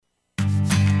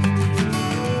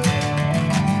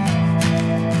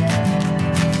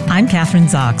I'm Kathryn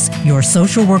Zox, your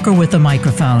social worker with a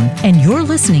microphone, and you're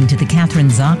listening to The Kathryn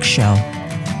Zox Show.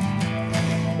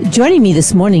 Joining me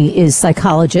this morning is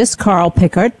psychologist Carl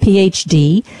Pickhardt,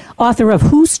 Ph.D., author of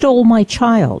Who Stole My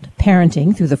Child?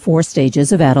 Parenting Through the 4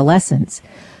 Stages of Adolescence.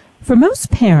 For most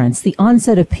parents, the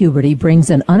onset of puberty brings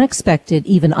an unexpected,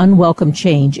 even unwelcome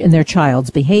change in their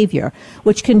child's behavior,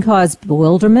 which can cause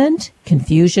bewilderment,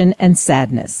 confusion, and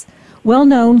sadness.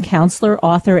 Well-known counselor,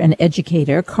 author, and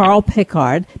educator Carl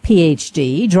Pickhardt,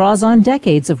 Ph.D., draws on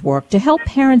decades of work to help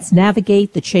parents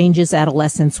navigate the changes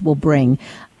adolescence will bring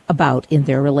about in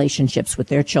their relationships with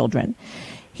their children.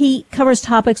 He covers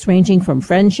topics ranging from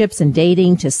friendships and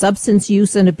dating to substance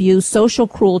use and abuse, social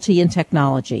cruelty, and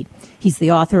technology. He's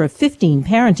the author of 15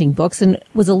 parenting books and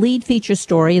was a lead feature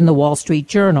story in the Wall Street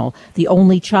Journal, The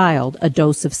Only Child, A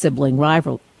Dose of Sibling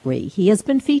Rivalry. He has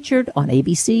been featured on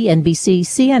ABC, NBC,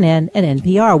 CNN, and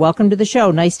NPR. Welcome to the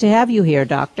show. Nice to have you here,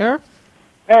 Doctor.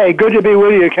 Hey, good to be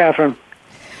with you, Kathryn.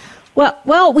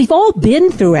 Well, we've all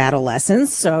been through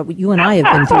adolescence. So you and I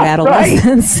have been through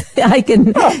adolescence.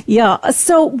 Right.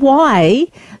 So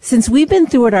why, since we've been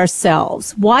through it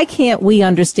ourselves, why can't we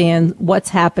understand what's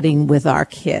happening with our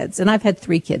kids? And I've had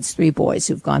 3 kids, 3 boys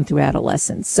who've gone through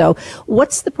adolescence. So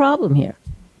what's the problem here?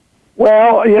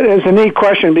 Well, it's a neat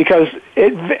question because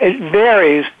it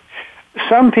varies.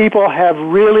 Some people have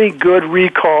really good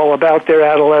recall about their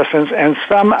adolescence, and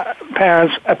some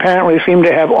parents apparently seem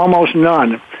to have almost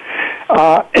none.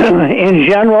 In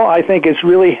general, I think it's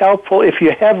really helpful if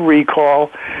you have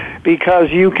recall, because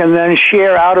you can then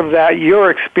share out of that your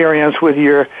experience with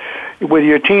your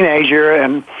teenager,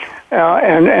 and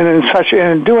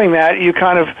in doing that, you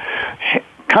kind of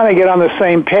get on the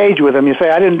same page with them. You say,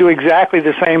 I didn't do exactly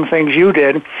the same things you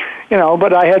did,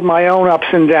 but I had my own ups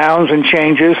and downs and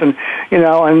changes, and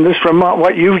this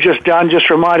what you've just done just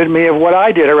reminded me of what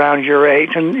I did around your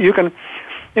age, and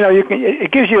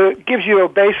it gives you a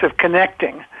base of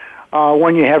connecting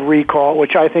when you have recall,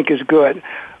 which I think is good.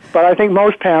 But I think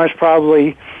most parents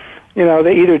probably,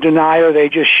 they either deny or they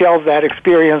just shelve that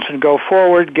experience and go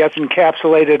forward, gets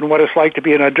encapsulated in what it's like to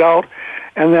be an adult,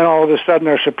 and then all of a sudden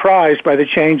are surprised by the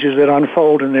changes that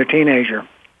unfold in their teenager.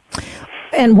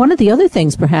 And one of the other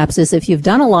things, perhaps, is if you've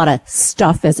done a lot of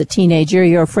stuff as a teenager,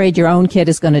 you're afraid your own kid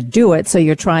is going to do it, so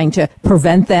you're trying to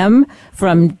prevent them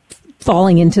from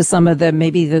falling into some of the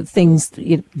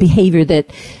behavior that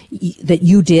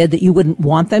you did that you wouldn't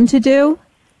want them to do.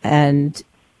 And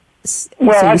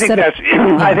I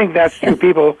think that's true.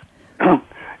 People,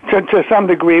 to some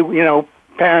degree,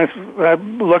 parents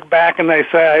look back and they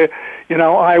say,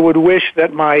 I would wish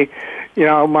that my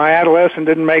adolescent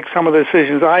didn't make some of the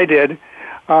decisions I did.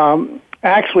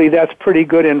 Actually, that's pretty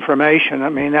good information. I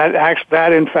mean,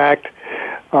 that in fact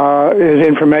is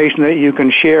information that you can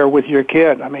share with your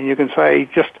kid. I mean, you can say,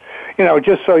 just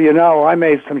so you know, I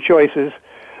made some choices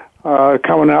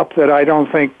coming up that I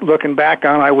don't think, looking back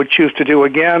on, I would choose to do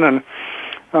again, and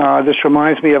this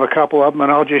reminds me of a couple of them, and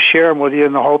I'll just share them with you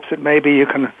in the hopes that maybe you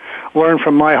can learn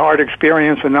from my hard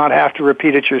experience and not have to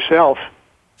repeat it yourself.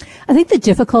 I think the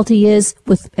difficulty is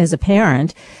as a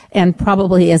parent, and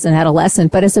probably as an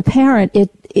adolescent, but as a parent,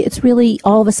 it's really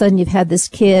all of a sudden you've had this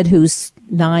kid who's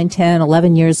 9, 10,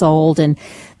 11 years old, and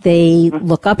they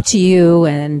look up to you,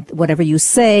 and whatever you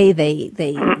say, they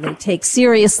take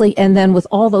seriously. And then with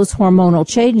all those hormonal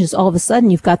changes, all of a sudden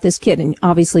you've got this kid, and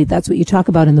obviously that's what you talk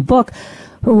about in the book,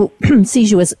 who can see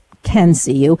you as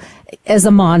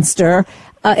a monster.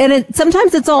 And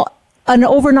sometimes it's all an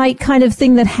overnight kind of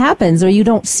thing that happens, or you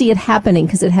don't see it happening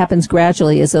because it happens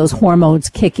gradually as those hormones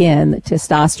kick in, the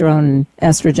testosterone and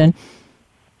estrogen.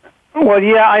 Well,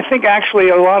 yeah, I think actually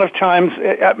a lot of times,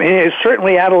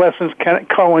 certainly adolescence can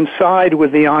coincide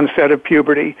with the onset of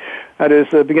puberty, that is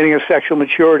the beginning of sexual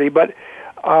maturity. But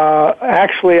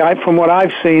actually, from what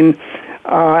I've seen,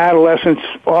 adolescence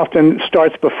often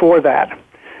starts before that.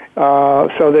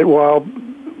 So that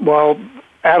while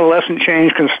adolescent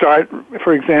change can start,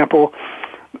 for example,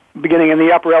 beginning in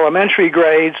the upper elementary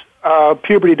grades,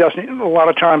 puberty a lot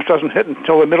of times doesn't hit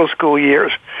until the middle school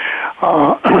years.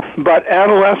 But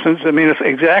adolescence, it's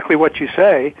exactly what you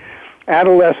say.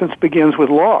 Adolescence begins with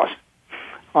loss.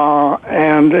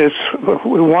 And it's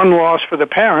one loss for the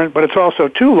parent, but it's also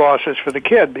 2 losses for the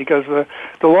kid, because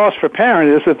the loss for parent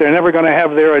is that they're never going to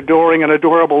have their adoring and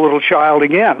adorable little child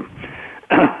again.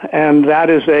 And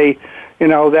that is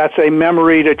that's a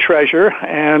memory to treasure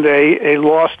and a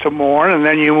loss to mourn, and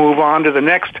then you move on to the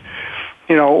next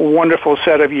wonderful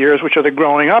set of years, which are the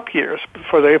growing up years.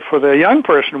 For the young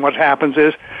person, what happens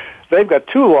is they've got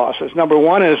 2 losses. Number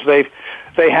one is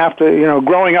they have to,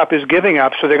 growing up is giving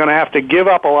up, so they're going to have to give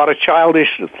up a lot of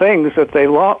childish things that they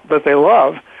love.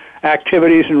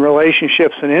 activities and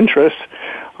relationships and interests,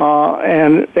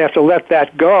 and they have to let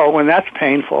that go, and that's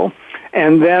painful.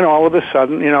 And then all of a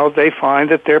sudden, they find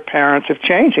that their parents are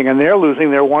changing, and they're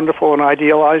losing their wonderful and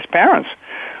idealized parents,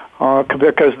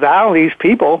 because now these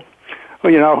people,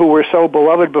 who were so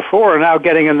beloved before, are now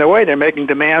getting in the way. They're making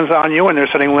demands on you, and they're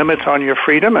setting limits on your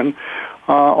freedom, and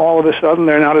all of a sudden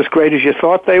they're not as great as you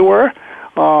thought they were.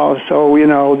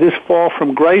 So, this fall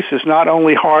from grace is not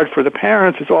only hard for the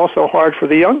parents, it's also hard for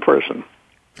the young person.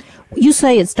 You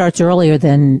say it starts earlier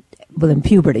than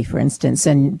puberty, for instance,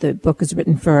 and the book is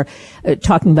written for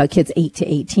talking about kids 8 to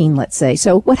 18, let's say.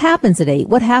 So what happens at 8?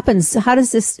 What happens? How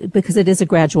does this, because it is a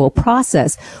gradual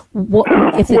process.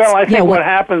 I think what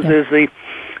happens is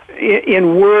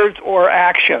in words or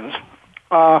actions,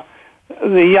 the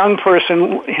young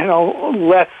person,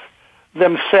 lets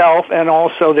themselves and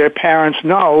also their parents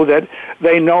know that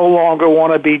they no longer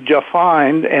want to be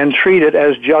defined and treated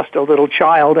as just a little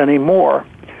child anymore.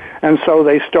 And so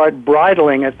they start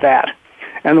bridling at that.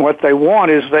 And what they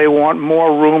want is they want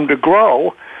more room to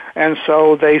grow. And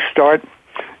so they start,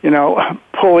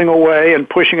 pulling away and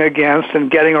pushing against and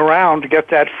getting around to get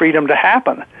that freedom to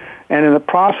happen. And in the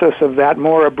process of that,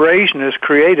 more abrasion is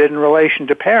created in relation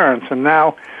to parents. And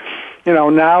now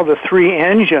the three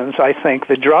engines, I think,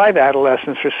 that drive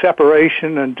adolescence for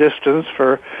separation and distance,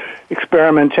 for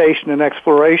experimentation and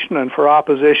exploration, and for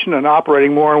opposition and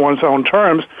operating more on one's own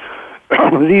terms,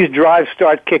 these drives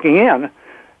start kicking in,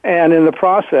 and in the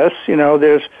process,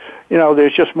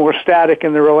 there's just more static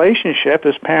in the relationship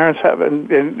as parents have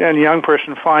and young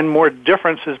person find more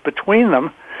differences between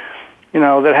them,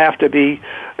 that have to be,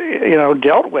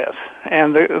 dealt with,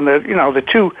 and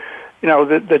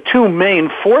the two main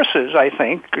forces, I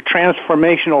think,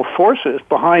 transformational forces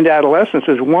behind adolescence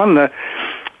is one,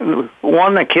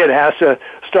 the kid has to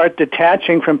start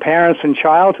detaching from parents in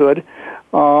childhood.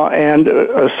 And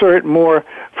assert more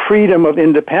freedom of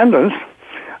independence.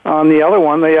 On the other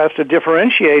one, they have to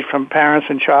differentiate from parents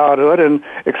in childhood and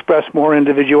express more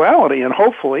individuality. And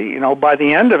hopefully, by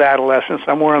the end of adolescence,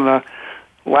 somewhere in the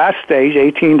last stage,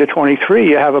 18 to 23,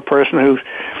 you have a person who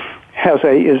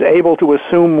is able to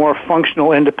assume more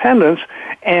functional independence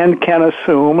and can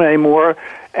assume a more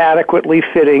adequately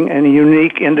fitting and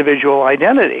unique individual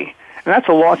identity. And that's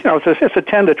a long, it's a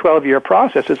 10 to 12 year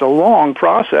process. It's a long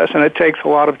process, and it takes a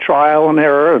lot of trial and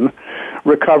error and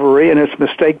recovery, and it's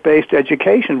mistake-based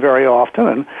education very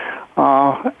often.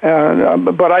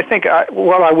 But I think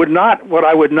what I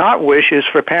would not wish is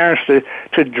for parents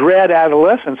to dread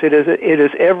adolescence. It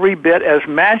is every bit as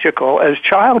magical as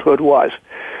childhood was.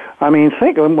 I mean,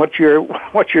 think of what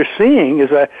you're seeing is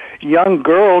a young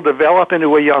girl develop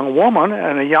into a young woman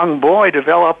and a young boy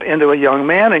develop into a young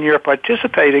man, and you're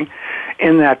participating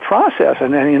in that process.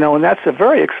 And then, and that's a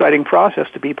very exciting process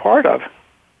to be part of.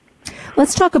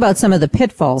 Let's talk about some of the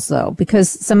pitfalls, though, because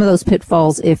some of those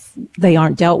pitfalls, if they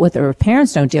aren't dealt with or if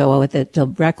parents don't deal with it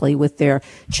directly with their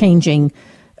changing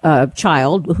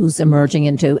child who's emerging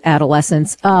into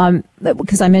adolescence,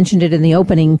 because I mentioned it in the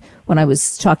opening when I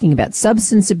was talking about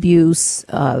substance abuse,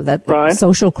 right.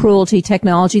 Social cruelty,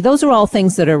 technology. Those are all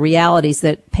things that are realities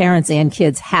that parents and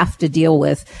kids have to deal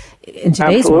with in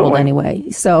today's world anyway.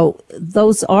 So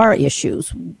those are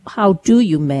issues. How do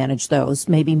you manage those?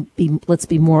 Maybe let's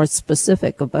be more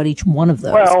specific about each one of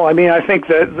those. Well, I mean, I think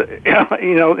that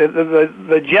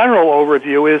the general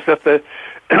overview is that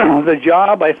the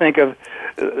job, I think, of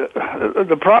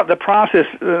the process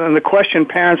and the question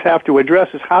parents have to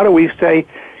address is how do we stay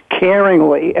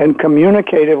caringly and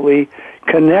communicatively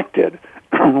connected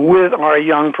with our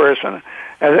young person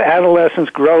as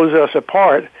adolescence grows us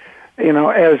apart,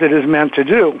 as it is meant to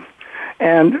do.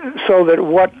 And so that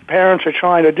what parents are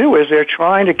trying to do is they're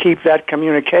trying to keep that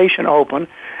communication open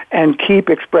and keep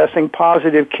expressing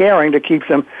positive caring to keep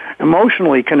them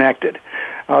emotionally connected.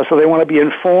 So they want to be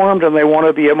informed and they want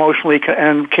to be emotionally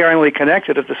and caringly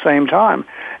connected at the same time.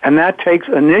 And that takes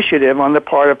initiative on the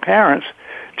part of parents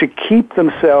to keep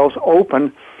themselves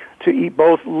open to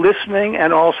both listening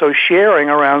and also sharing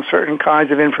around certain kinds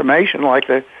of information like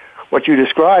what you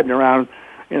described around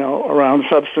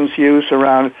substance use,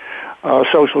 around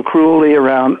social cruelty,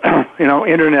 around,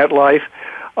 internet life,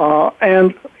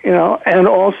 and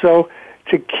also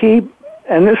to keep,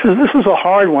 and this is a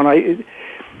hard one.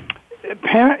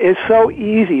 It's so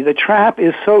easy. The trap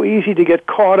is so easy to get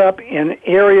caught up in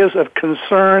areas of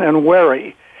concern and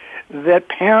worry that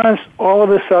parents all of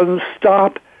a sudden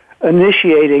stop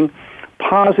initiating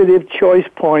positive choice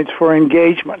points for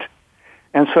engagement.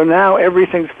 And so now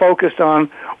everything's focused on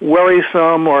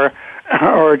worrisome or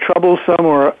troublesome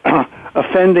or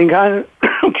offending kind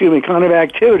of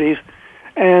activities.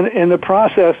 And in the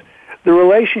process, the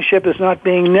relationship is not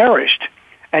being nourished.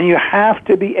 And you have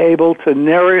to be able to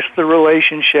nourish the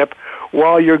relationship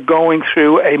while you're going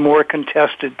through a more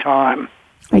contested time.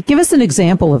 Right, give us an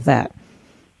example of that.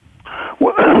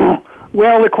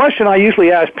 Well, the question I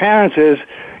usually ask parents is,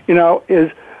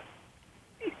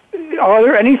 are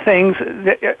there any things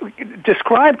that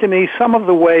describe to me some of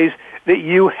the ways that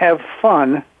you have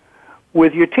fun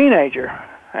with your teenager?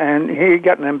 And here you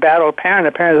got an embattled parent.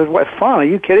 The parent says, "What fun? Are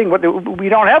you kidding? We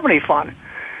don't have any fun."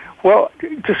 Well,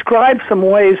 describe some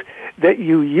ways that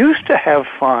you used to have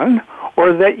fun,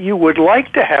 or that you would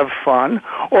like to have fun,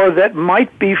 or that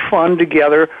might be fun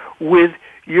together with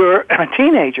your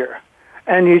teenager.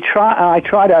 And I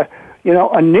try to,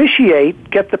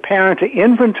 get the parent to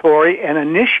inventory and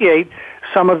initiate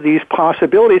some of these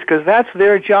possibilities, because that's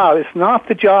their job. It's not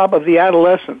the job of the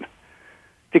adolescent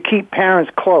to keep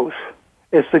parents close.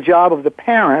 It's the job of the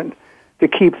parent to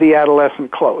keep the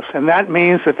adolescent close. And that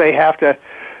means that they have to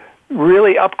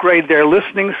really upgrade their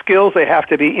listening skills. They have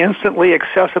to be instantly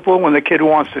accessible when the kid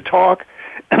wants to talk.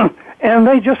 And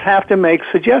they just have to make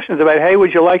suggestions about, hey,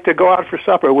 would you like to go out for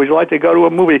supper? Would you like to go to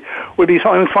a movie? Would be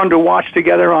something fun to watch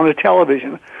together on the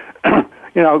television?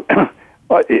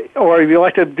 Or if you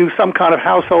like to do some kind of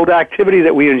household activity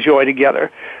that we enjoy together.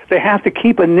 They have to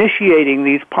keep initiating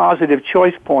these positive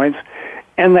choice points,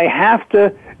 and they have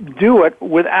to do it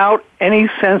without any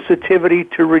sensitivity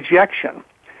to rejection.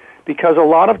 Because a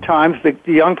lot of times the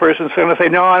young person is going to say,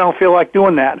 no, I don't feel like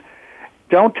doing that.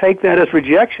 Don't take that as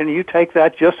rejection. You take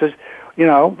that just as,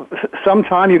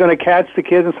 sometime you're going to catch the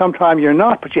kids and sometime you're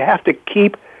not, but you have to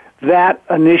keep that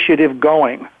initiative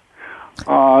going.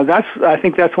 I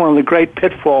think that's one of the great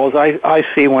pitfalls I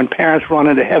see when parents run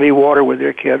into heavy water with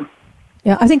their kid.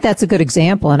 Yeah, I think that's a good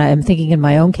example. And I'm thinking in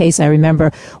my own case, I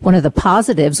remember one of the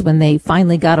positives when they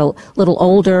finally got a little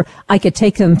older, I could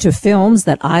take them to films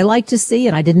that I like to see,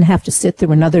 and I didn't have to sit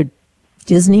through another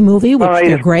Disney movie, which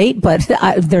they're great, but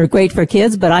they're great for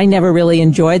kids, but I never really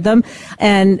enjoyed them.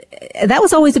 And that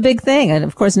was always a big thing. And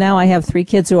of course, now I have 3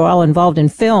 kids who are all involved in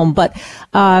film, but,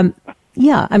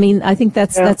 yeah, I mean, I think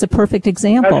that's a perfect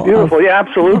example. That's beautiful. Yeah,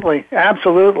 absolutely. Yeah.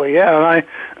 Absolutely. Yeah.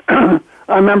 And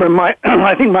I remember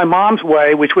I think my mom's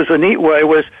way, which was a neat way,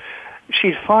 was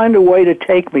she'd find a way to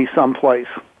take me someplace.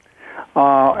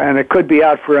 And it could be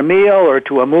out for a meal or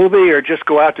to a movie or just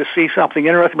go out to see something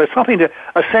interesting, but something to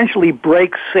essentially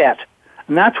break set.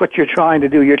 And that's what you're trying to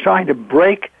do. You're trying to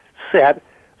break set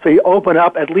so you open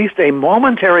up at least a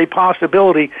momentary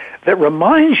possibility that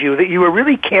reminds you that you were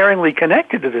really caringly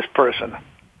connected to this person.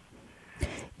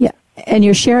 Yeah, and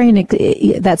you're sharing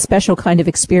that special kind of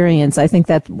experience. I think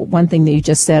that one thing that you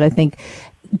just said, I think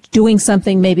doing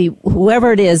something, maybe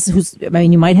whoever it is,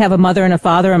 you might have a mother and a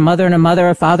father, a mother and a mother,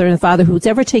 a father and a father, who's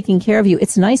ever taking care of you.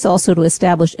 It's nice also to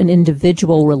establish an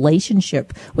individual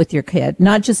relationship with your kid,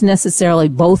 not just necessarily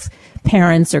both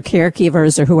parents or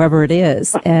caregivers or whoever it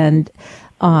is. And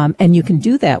you can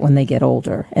do that when they get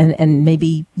older. And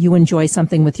maybe you enjoy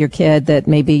something with your kid that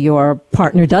maybe your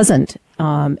partner doesn't.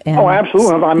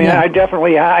 Absolutely. I mean, yeah.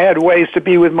 I had ways to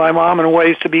be with my mom and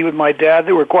ways to be with my dad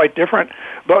that were quite different,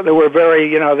 but they were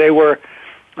very,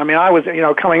 I was,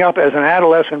 coming up as an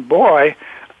adolescent boy,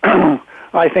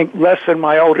 I think less than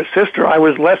my older sister, I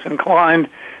was less inclined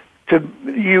to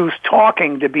use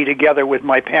talking to be together with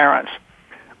my parents.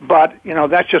 But,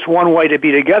 that's just one way to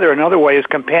be together. Another way is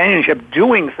companionship,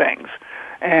 doing things.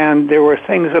 And there were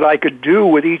things that I could do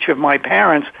with each of my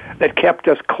parents that kept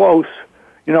us close,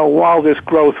 while this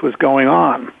growth was going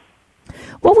on.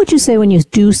 What would you say when you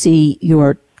do see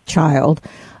your child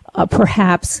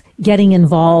perhaps getting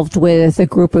involved with a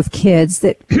group of kids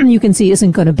that you can see it's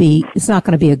not going to be it's not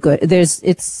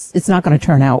going to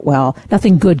turn out well.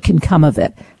 Nothing good can come of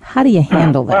it. How do you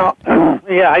handle that? Well,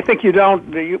 I think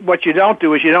what you don't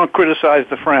do is you don't criticize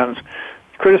the friends.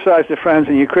 Criticize the friends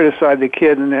and you criticize the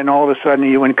kid, and then all of a sudden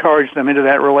you encourage them into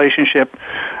that relationship,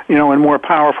 in more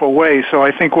powerful ways. So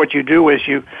I think what you do is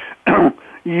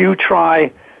you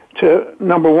try to,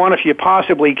 number one, if you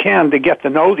possibly can, to get to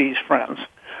know these friends,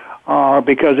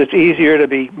 because it's easier to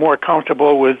be more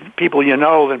comfortable with people you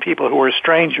know than people who are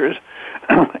strangers.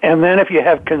 And then if you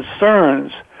have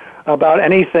concerns about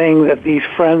anything that these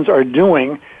friends are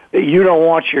doing that you don't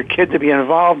want your kid to be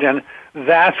involved in,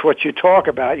 that's what you talk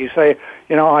about. You say,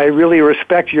 I really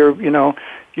respect your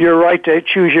right to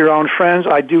choose your own friends.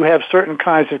 I do have certain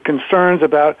kinds of concerns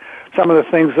about some of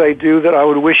the things they do that I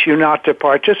would wish you not to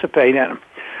participate in.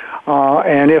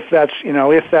 And if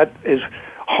that is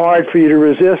hard for you to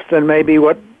resist, then maybe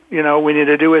what, we need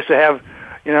to do is to have,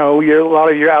 a lot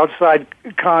of your outside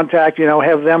contact,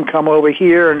 have them come over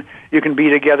here and you can be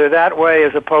together that way,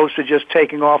 as opposed to just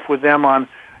taking off with them on,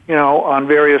 on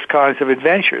various kinds of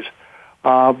adventures.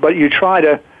 But you try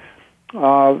to,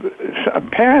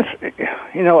 parents,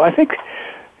 I think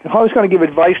if I was going to give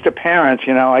advice to parents,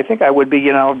 I think I would be,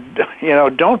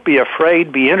 don't be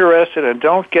afraid, be interested, and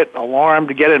don't get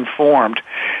alarmed, get informed.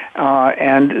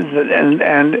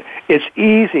 And it's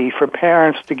easy for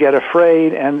parents to get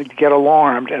afraid and to get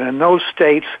alarmed. And in those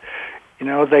states,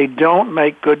 they don't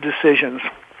make good decisions.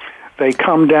 They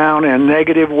come down in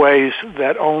negative ways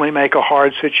that only make a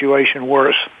hard situation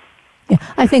worse. Yeah,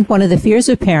 I think one of the fears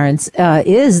of parents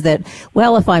is that,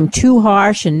 well, if I'm too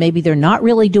harsh and maybe they're not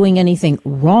really doing anything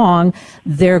wrong,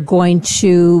 they're going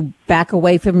to back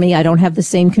away from me. I don't have the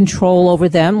same control over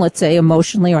them, let's say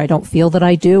emotionally, or I don't feel that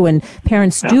I do. And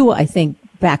parents do, I think,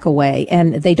 back away,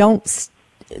 and they don't.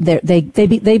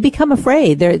 They become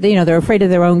afraid. They're afraid of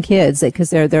their own kids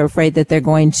because they're afraid that they're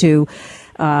going to,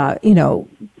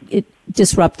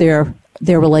 disrupt their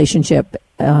relationship.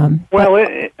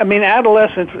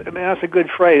 Adolescence, that's a good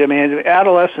phrase.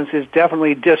 Adolescence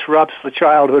definitely disrupts the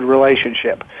childhood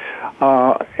relationship.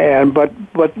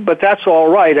 But that's all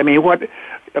right.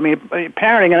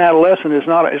 Parenting an adolescent is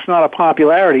not a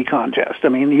popularity contest.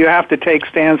 You have to take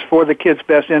stands for the kid's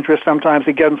best interest sometimes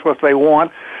to get them what they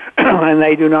want, and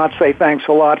they do not say thanks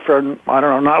a lot for,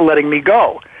 not letting me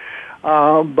go.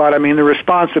 But the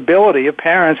responsibility of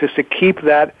parents is to keep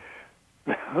that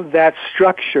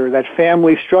structure, that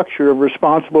family structure of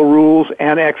responsible rules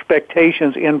and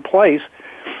expectations in place,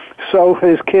 so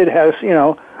his kid has,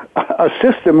 a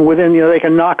system within, they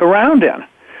can knock around in.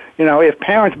 If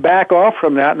parents back off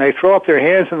from that and they throw up their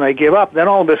hands and they give up, then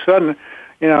all of a sudden,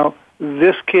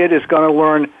 this kid is going to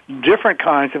learn different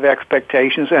kinds of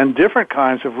expectations and different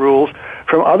kinds of rules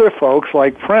from other folks,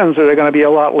 like friends, that are going to be a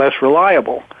lot less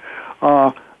reliable.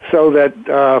 So that,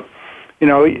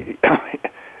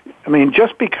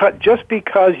 just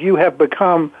because you have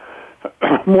become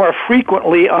more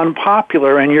frequently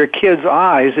unpopular in your kid's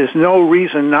eyes is no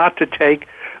reason not to take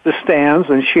the stands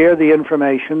and share the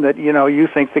information that you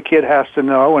think the kid has to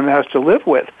know and has to live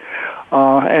with.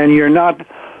 And you're not,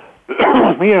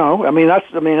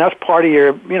 that's part of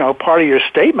your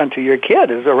statement to your kid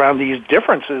is around these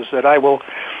differences that I will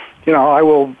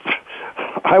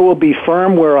be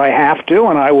firm where I have to,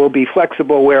 and I will be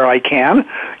flexible where I can,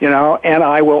 and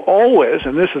I will always,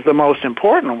 and this is the most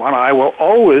important one, I will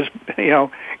always,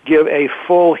 give a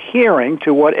full hearing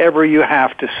to whatever you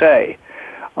have to say.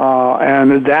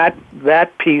 And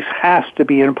that piece has to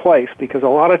be in place, because a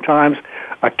lot of times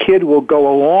a kid will go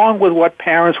along with what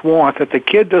parents want that the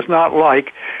kid does not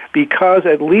like, because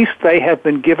at least they have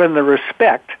been given the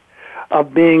respect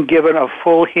of being given a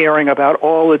full hearing about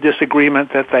all the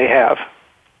disagreement that they have.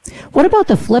 What about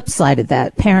the flip side of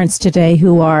that? Parents today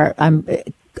who are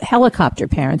helicopter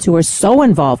parents who are so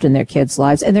involved in their kids'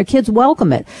 lives, and their kids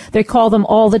welcome it. They call them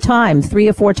all the time, 3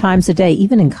 or 4 times a day,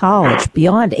 even in college,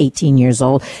 beyond 18 years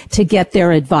old, to get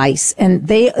their advice. And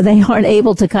they aren't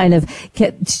able to kind of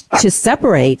to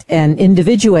separate and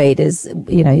individuate, as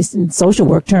in social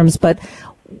work terms. But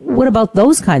what about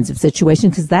those kinds of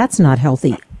situations? Because that's not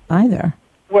healthy either.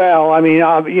 Well,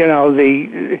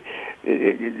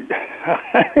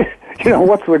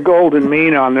 what's the golden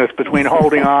mean on this between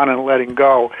holding on and letting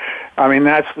go?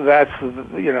 That's the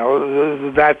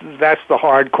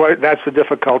that's the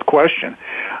difficult question.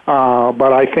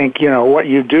 But I think what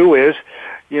you do is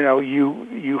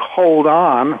you hold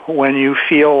on when you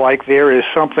feel like there is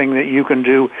something that you can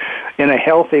do in a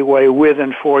healthy way with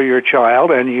and for your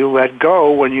child, and you let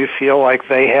go when you feel like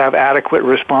they have adequate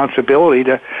responsibility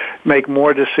to make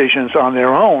more decisions on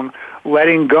their own.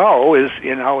 Letting go is,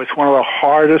 it's one of the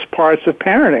hardest parts of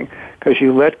parenting, because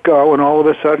you let go and all of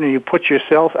a sudden you put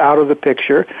yourself out of the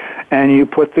picture and you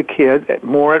put the kid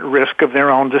more at risk of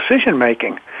their own decision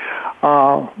making.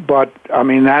 But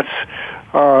that's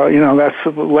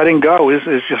letting go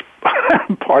is just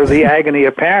part of the agony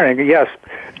of parenting. Yes.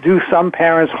 Do some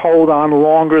parents hold on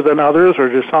longer than others, or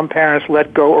do some parents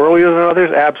let go earlier than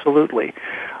others? Absolutely.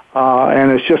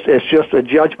 And it's just a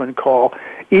judgment call.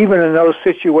 Even in those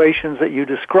situations that you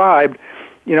described,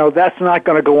 that's not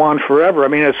going to go on forever.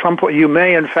 At some point you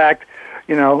may, in fact,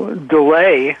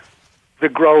 delay the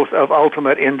growth of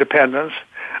ultimate independence,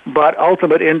 but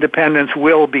ultimate independence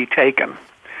will be taken,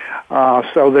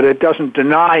 so that it doesn't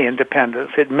deny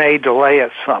independence. It may delay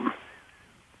it some.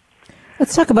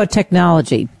 Let's talk about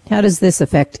technology. How does this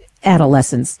affect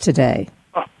adolescents today?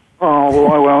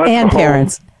 Well, and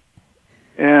parents.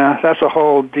 Yeah, that's a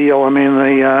whole deal.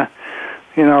 That's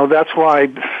why,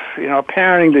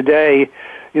 parenting today,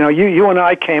 you and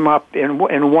I came up in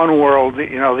one world, the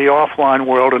offline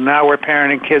world, and now we're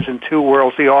parenting kids in 2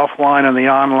 worlds, the offline and the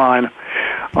online.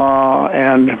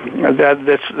 and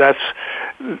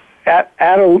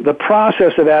the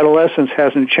process of adolescence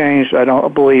hasn't changed, I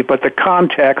don't believe, but the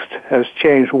context has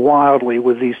changed wildly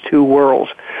with these two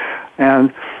worlds.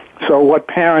 And so what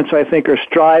parents, I think, are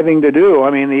striving to do, I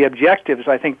mean, the objectives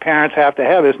I think parents have to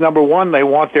have is, number one, they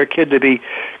want their kid to be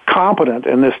competent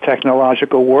in this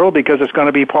technological world because it's going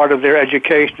to be part of their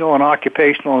educational and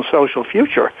occupational and social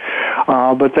future.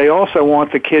 But they also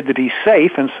want the kid to be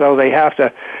safe, and so they have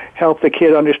to help the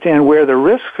kid understand where the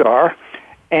risks are.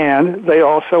 And they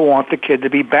also want the kid to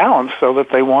be balanced, so that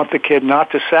they want the kid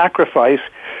not to sacrifice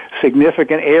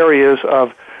significant areas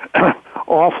of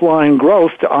offline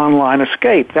growth to online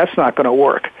escape. That's not going to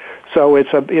work. So it's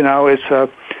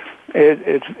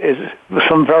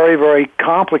some very, very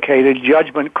complicated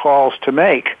judgment calls to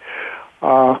make.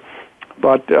 I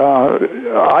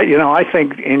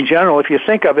think in general, if you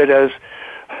think of it as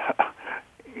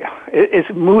it's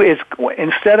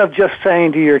instead of just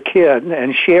saying to your kid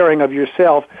and sharing of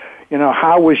yourself,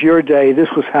 how was your day? This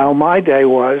was how my day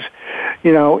was.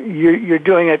 You're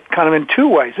doing it kind of in two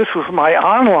ways. This was my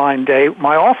online day,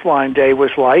 my offline day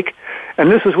was like,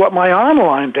 and this is what my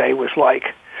online day was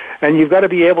like. And you've got to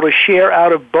be able to share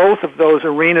out of both of those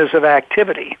arenas of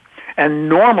activity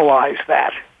and normalize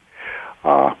that.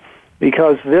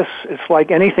 Because it's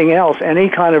like anything else, any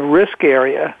kind of risk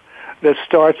area that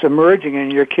starts emerging in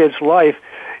your kid's life,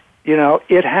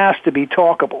 it has to be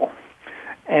talkable.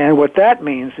 And what that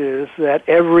means is that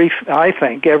every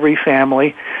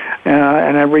family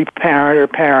and every parent or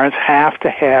parents have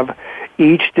to have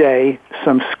each day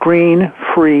some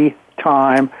screen-free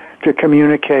time to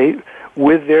communicate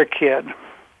with their kid.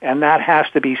 And that has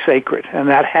to be sacred, and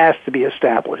that has to be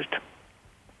established.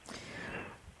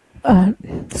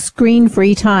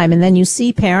 Screen-free time, and then you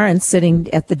see parents sitting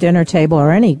at the dinner table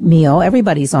or any meal,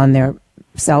 everybody's on their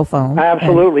cell phone.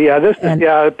 Absolutely, a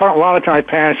lot of times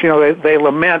parents, they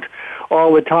lament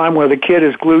all the time where the kid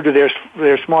is glued to their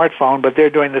smartphone, but they're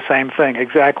doing the same thing,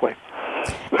 exactly.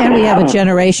 And we have a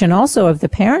generation also of the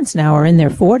parents now are in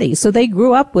their 40s, so they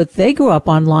grew up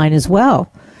online as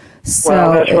well. So,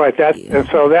 well, that's right.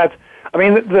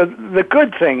 The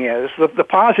good thing is, the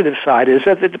positive side is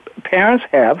that the parents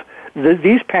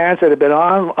these parents that have been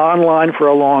online for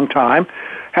a long time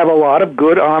have a lot of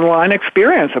good online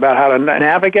experience about how to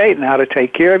navigate and how to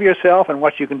take care of yourself and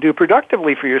what you can do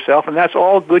productively for yourself, and that's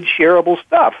all good shareable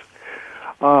stuff.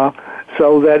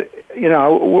 So that,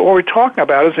 what we're talking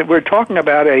about is that we're talking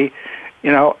about a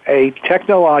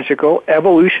technological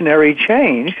evolutionary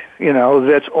change,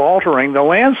 that's altering the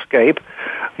landscape,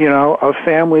 of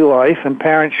family life and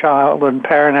parent-child and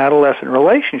parent-adolescent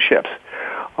relationships.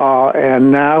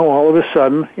 And now all of a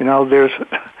sudden,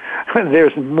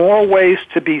 there's more ways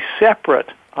to be separate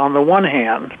on the one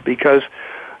hand because,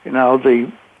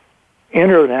 the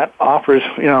Internet offers,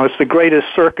 it's the greatest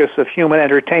circus of human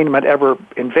entertainment ever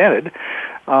invented.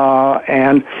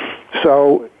 And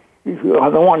so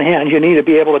on the one hand, you need to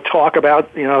be able to talk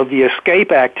about, the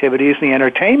escape activities, the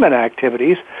entertainment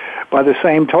activities. By the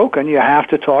same token, you have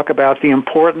to talk about the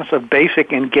importance of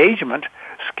basic engagement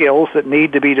skills that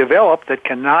need to be developed that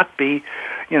cannot be,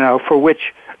 for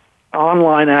which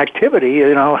online activity,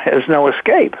 has no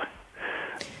escape.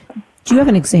 Do you have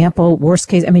an example, worst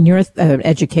case? I mean, you're an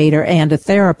educator and a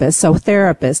therapist, so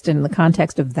therapist in the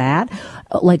context of that,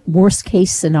 like worst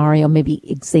case scenario, maybe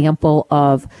example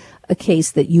of a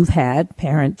case that you've had,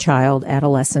 parent, child,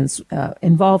 adolescence,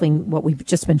 involving what we've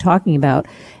just been talking about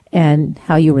and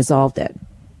how you resolved it.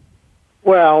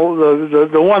 Well,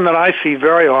 the one that I see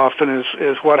very often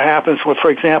is what happens with, for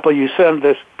example, you send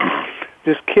this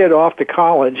kid off to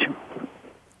college,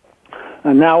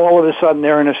 and now all of a sudden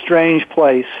they're in a strange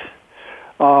place,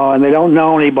 and they don't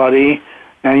know anybody,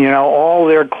 and all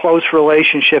their close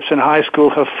relationships in high school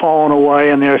have fallen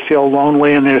away, and they feel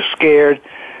lonely and they're scared,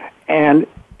 and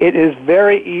it is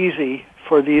very easy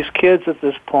for these kids at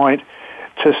this point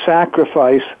to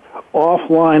sacrifice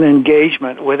offline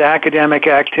engagement with academic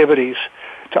activities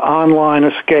to online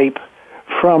escape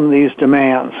from these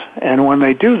demands. And when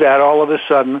they do that, all of a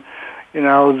sudden,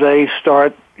 they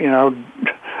start,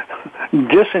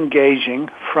 disengaging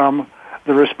from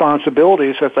the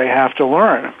responsibilities that they have to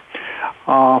learn.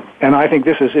 And I think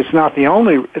it's not the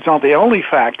only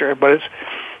factor, but it's,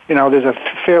 there's a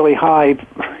fairly high,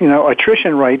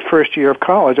 attrition rate first year of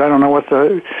college. I don't know what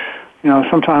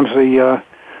sometimes the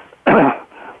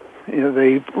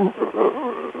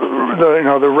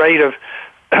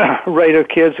rate of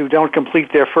kids who don't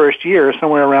complete their first year is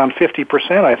somewhere around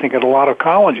 50%, I think, at a lot of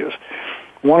colleges.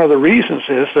 One of the reasons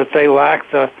is that they lack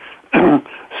the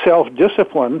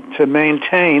self-discipline to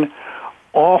maintain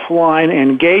offline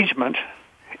engagement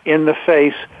in the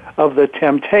face of the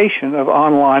temptation of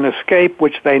online escape,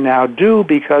 which they now do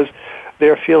because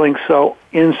they're feeling so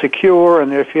insecure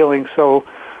and they're feeling so,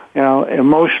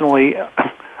 emotionally,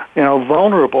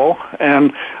 vulnerable.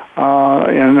 And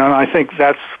I think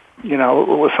that's,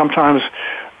 sometimes,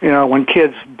 when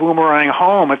kids boomerang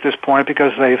home at this point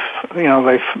because they've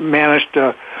managed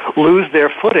to lose their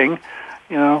footing,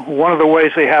 one of the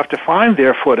ways they have to find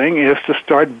their footing is to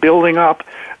start building up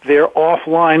their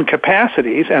offline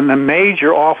capacities, and the major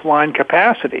offline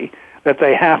capacity that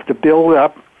they have to build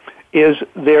up is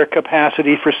their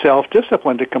capacity for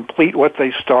self-discipline, to complete what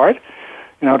they start,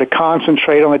 to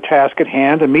concentrate on the task at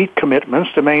hand, to meet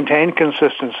commitments, to maintain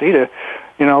consistency, to,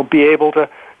 be able to,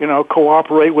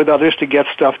 cooperate with others to get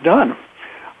stuff done.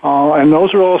 And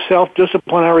those are all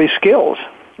self-disciplinary skills.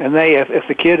 And if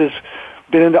the kid has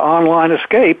been into online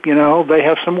escape, they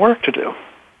have some work to do.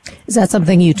 Is that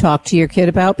something you talk to your kid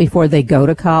about before they go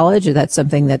to college? Or that's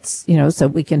something that's, so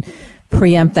we can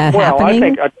preempt that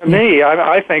happening?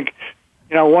 I think,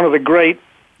 one of the great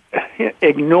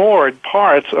ignored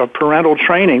parts of parental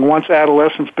training once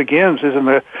adolescence begins is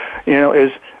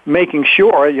is making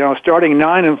sure, starting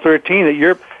 9 and 13, that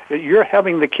you're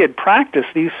having the kid practice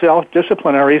these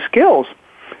self-disciplinary skills.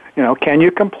 Can you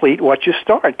complete what you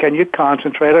start? Can you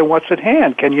concentrate on what's at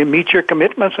hand? Can you meet your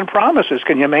commitments and promises?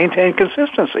 Can you maintain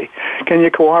consistency? Can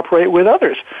you cooperate with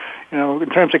others? In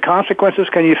terms of consequences,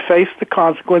 can you face the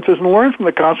consequences and learn from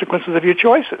the consequences of your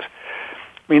choices?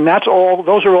 I mean,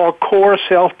 those are all core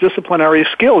self-disciplinary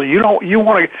skills.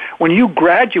 When you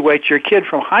graduate your kid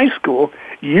from high school,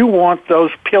 you want those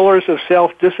pillars of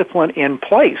self-discipline in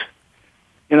place.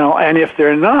 And if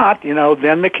they're not,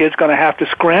 then the kid's going to have to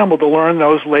scramble to learn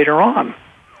those later on.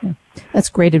 That's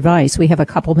great advice. We have a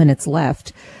couple minutes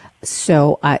left.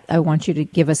 So I want you to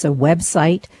give us a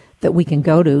website that we can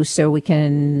go to so we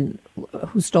can,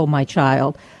 Who Stole My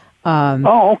Child?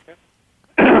 Okay.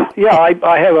 Yeah,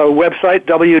 I have a website,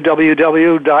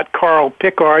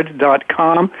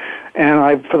 www.carlpickhardt.com,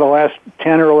 and for the last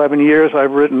 10 or 11 years,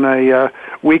 I've written a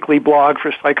weekly blog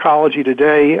for Psychology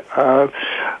Today,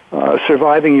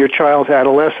 Surviving Your Child's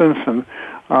Adolescence, and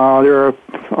there are,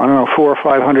 400 or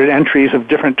 500 entries of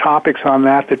different topics on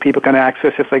that people can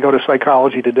access if they go to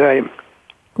Psychology Today.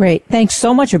 Great. Thanks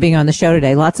so much for being on the show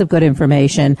today. Lots of good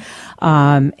information,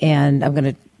 and I'm going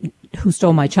to Who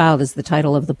Stole My Child is the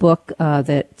title of the book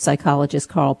that psychologist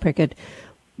Carl Pickhardt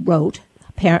wrote,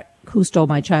 Who Stole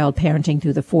My Child? Parenting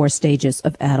Through the 4 Stages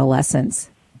of Adolescence.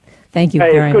 Thank you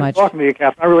very much. It's good talking to you,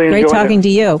 Kathryn. I really enjoyed it. Great talking to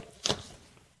you.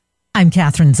 I'm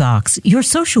Kathryn Zox, your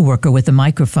social worker with a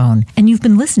microphone, and you've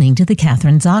been listening to The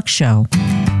Kathryn Zox Show.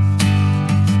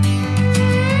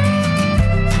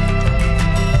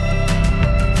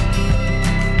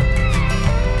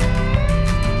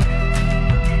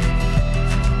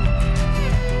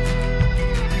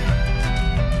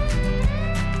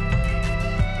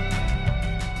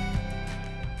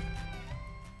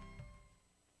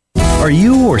 Are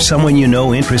you or someone you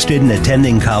know interested in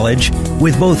attending college?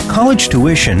 With both college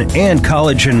tuition and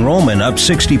college enrollment up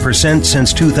 60%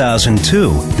 since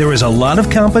 2002, there is a lot of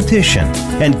competition,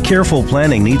 and careful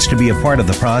planning needs to be a part of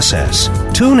the process.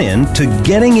 Tune in to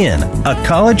Getting In, a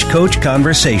college coach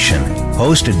conversation,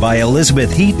 hosted by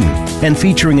Elizabeth Heaton and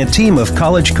featuring a team of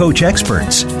college coach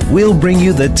experts. We'll bring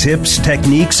you the tips,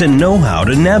 techniques, and know-how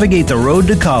to navigate the road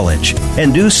to college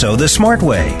and do so the smart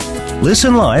way.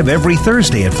 Listen live every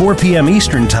Thursday at 4 p.m.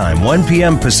 Eastern Time, 1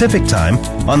 p.m. Pacific Time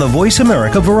on the Voice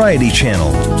America Variety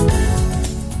Channel.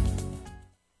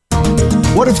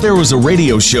 What if there was a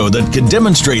radio show that could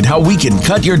demonstrate how we can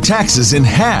cut your taxes in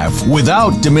half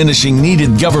without diminishing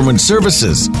needed government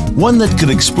services? One that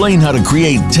could explain how to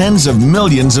create tens of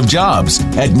millions of jobs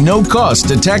at no cost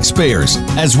to taxpayers,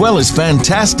 as well as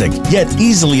fantastic yet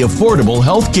easily affordable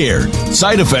health care.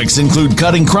 Side effects include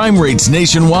cutting crime rates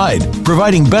nationwide,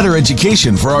 providing better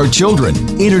education for our children,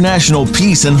 international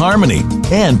peace and harmony,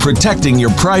 and protecting your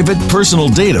private personal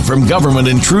data from government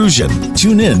intrusion.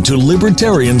 Tune in to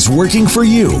Libertarians Working for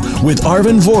You with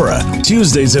Arvin Vora,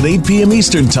 Tuesdays at 8 p.m.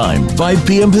 Eastern Time, 5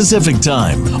 p.m. Pacific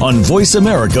Time on Voice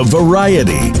America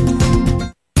Variety.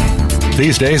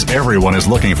 These days, everyone is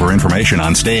looking for information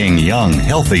on staying young,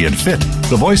 healthy, and fit.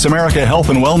 The Voice America Health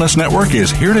and Wellness Network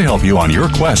is here to help you on your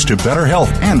quest to better health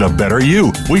and a better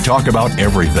you. We talk about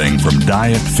everything from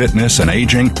diet, fitness, and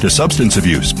aging to substance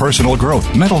abuse, personal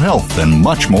growth, mental health, and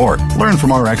much more. Learn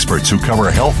from our experts who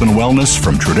cover health and wellness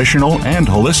from traditional and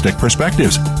holistic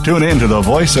perspectives. Tune in to the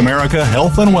Voice America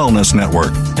Health and Wellness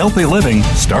Network. Healthy living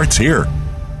starts here.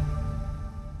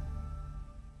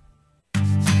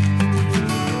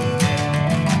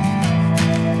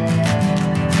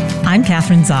 I'm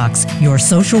Kathryn Zox, your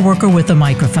social worker with a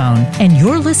microphone, and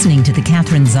you're listening to The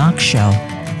Kathryn Zox Show.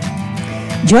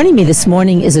 Joining me this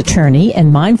morning is attorney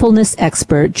and mindfulness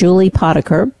expert Julie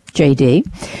Potiker, JD.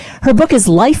 Her book is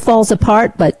Life Falls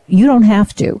Apart, but You Don't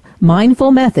Have to.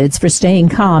 Mindful Methods for Staying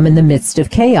Calm in the Midst of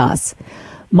Chaos.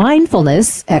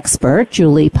 Mindfulness expert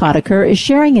Julie Potiker is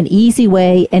sharing an easy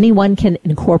way anyone can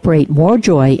incorporate more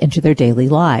joy into their daily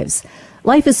lives.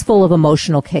 Life is full of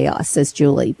emotional chaos, says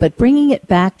Julie, but bringing it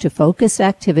back to focused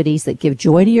activities that give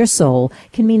joy to your soul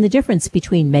can mean the difference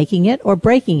between making it or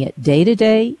breaking it day to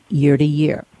day, year to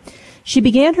year. She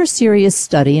began her serious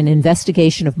study and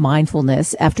investigation of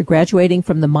mindfulness after graduating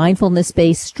from the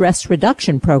mindfulness-based stress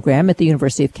reduction program at the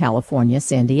University of California,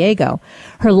 San Diego.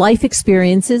 Her life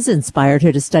experiences inspired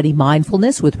her to study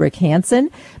mindfulness with Rick Hansen,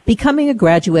 becoming a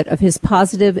graduate of his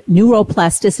positive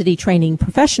neuroplasticity training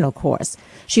professional course.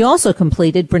 She also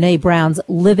completed Brene Brown's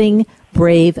Living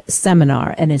Brave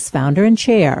seminar and is founder and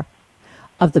chair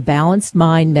of the Balanced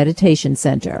Mind Meditation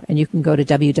Center. And you can go to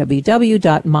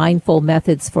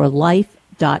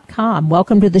www.mindfulmethodsforlife.com.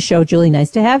 Welcome to the show, Julie.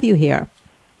 Nice to have you here.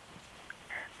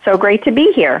 So great to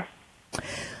be here.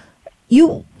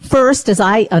 You first, as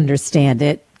I understand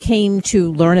it, came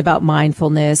to learn about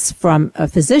mindfulness from a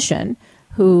physician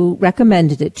who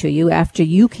recommended it to you after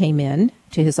you came in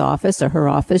to his office or her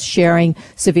office sharing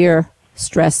severe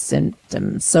stress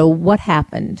symptoms. So what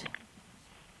happened?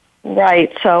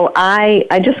 Right. So I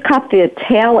just caught the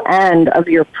tail end of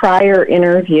your prior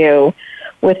interview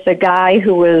with the guy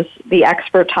who was the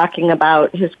expert talking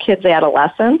about his kids'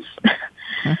 adolescence,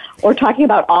 or talking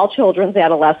about all children's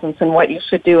adolescence and what you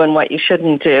should do and what you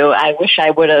shouldn't do. I wish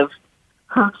I would have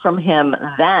heard from him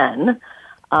then,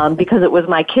 because it was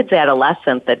my kids'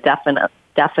 adolescence that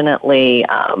definitely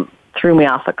threw me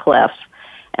off a cliff.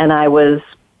 And I was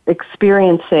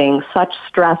experiencing such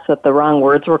stress that the wrong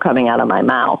words were coming out of my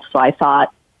mouth. So I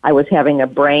thought I was having a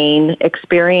brain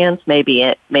experience, maybe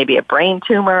a brain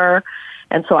tumor.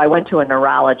 And so I went to a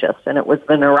neurologist, and it was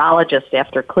the neurologist,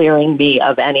 after clearing me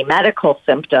of any medical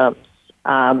symptoms,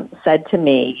 said to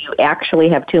me, you actually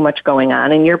have too much going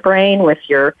on in your brain with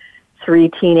your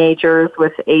 3 teenagers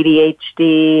with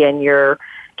ADHD and your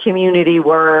community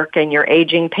work and your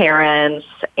aging parents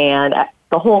and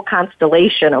the whole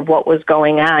constellation of what was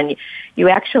going on. You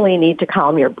actually need to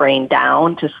calm your brain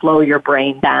down, to slow your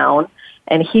brain down.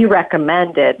 And he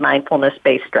recommended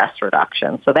mindfulness-based stress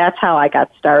reduction. So that's how I got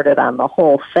started on the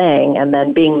whole thing. And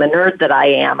then being the nerd that I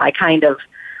am, I kind of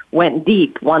went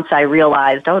deep once I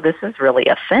realized, oh, this is really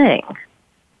a thing.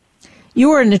 You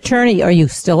were an attorney, or you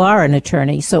still are an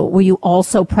attorney. So were you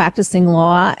also practicing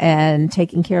law and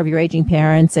taking care of your aging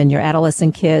parents and your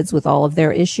adolescent kids with all of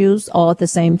their issues all at the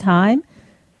same time?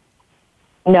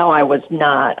 No, I was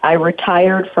not. I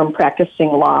retired from practicing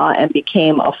law and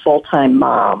became a full-time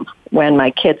mom when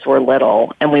my kids were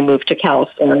little, and we moved to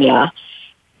California.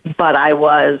 But I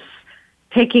was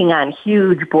taking on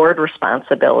huge board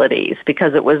responsibilities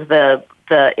because it was the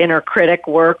inner critic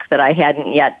work that I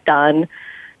hadn't yet done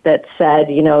that said,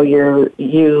 you know, you're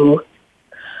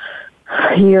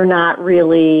not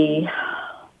really.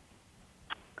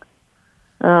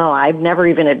 Oh, I've never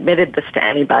even admitted this to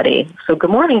anybody. So good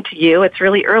morning to you. It's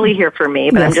really early here for me,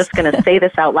 but yes. I'm just going to say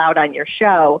this out loud on your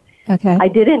show. Okay. I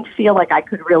didn't feel like I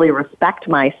could really respect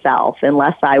myself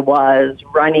unless I was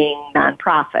running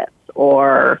nonprofits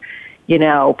or, you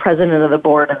know, president of the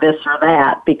board of this or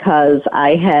that, because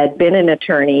I had been an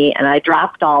attorney and I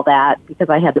dropped all that because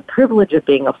I had the privilege of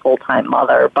being a full-time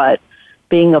mother. But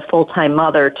being a full-time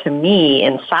mother, to me,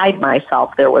 inside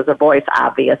myself, there was a voice,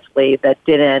 obviously, that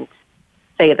didn't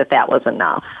say that was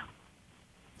enough.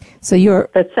 So your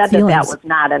that said feelings, that was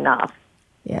not enough.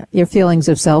 Yeah, your feelings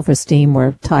of self-esteem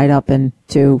were tied up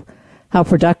into how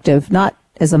productive, not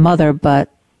as a mother, but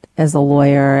as a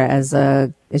lawyer, as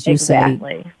you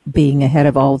exactly. say, being ahead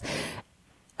of all.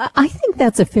 I think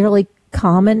that's a fairly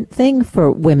common thing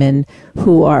for women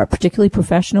who are particularly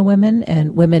professional women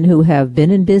and women who have been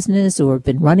in business or have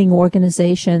been running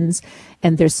organizations,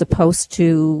 and they're supposed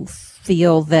to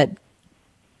feel that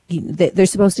they're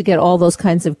supposed to get all those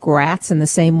kinds of grats in the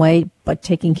same way, but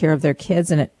taking care of their kids,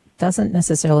 and it doesn't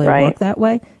necessarily work that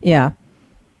way. Yeah.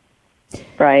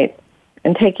 Right.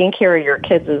 And taking care of your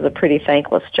kids is a pretty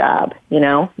thankless job, you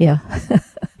know? Yeah.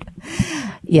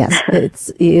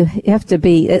 Yes. You have to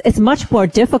be, it's much more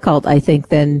difficult, I think,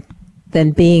 than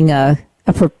being a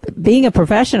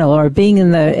professional or being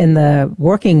in the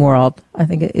working world. I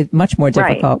think it's much more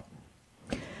difficult. Right.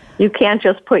 You can't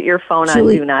just put your phone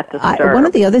Julie, on Do Not Disturb. One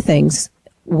of the other things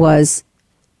was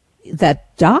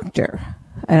that doctor,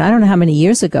 and I don't know how many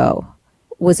years ago,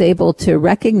 was able to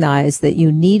recognize that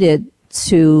you needed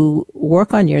to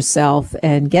work on yourself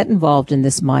and get involved in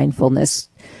this mindfulness?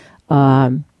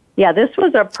 Yeah, this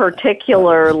was a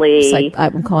particularly...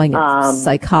 I'm calling it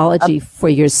psychology for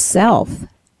yourself.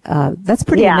 That's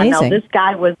pretty amazing. No,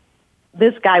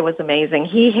 this guy was amazing.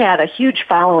 He had a huge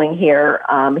following here.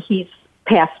 He's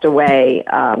passed away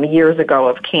years ago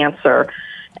of cancer,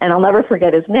 and I'll never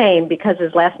forget his name because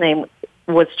his last name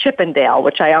was Chippendale,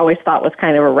 which I always thought was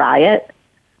kind of a riot,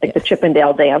 like the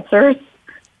Chippendale dancers.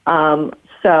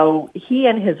 So he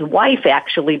and his wife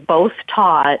actually both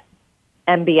taught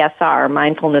MBSR,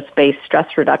 mindfulness-based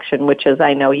stress reduction, which, as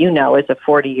I know you know, is a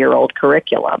 40-year-old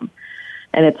curriculum.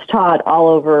 And it's taught all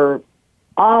over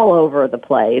the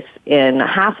place in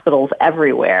hospitals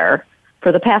everywhere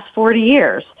for the past 40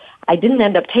 years. I didn't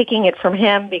end up taking it from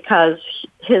him because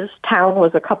his town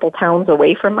was a couple towns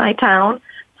away from my town,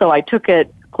 so I took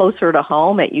it closer to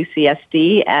home at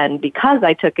UCSD, and because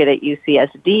I took it at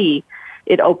UCSD,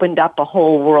 it opened up a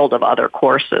whole world of other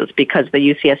courses because the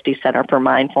UCSD Center for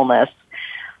Mindfulness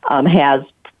has,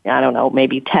 I don't know,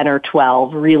 maybe 10 or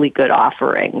 12 really good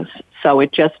offerings. So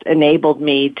it just enabled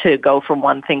me to go from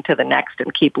one thing to the next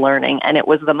and keep learning. And it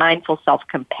was the mindful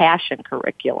self-compassion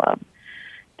curriculum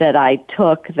that I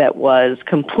took that was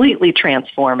completely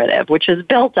transformative, which is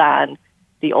built on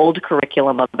the old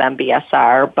curriculum of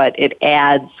MBSR, but it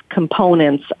adds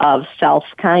components of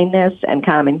self-kindness and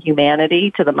common humanity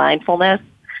to the mindfulness.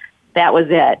 That was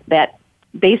it. That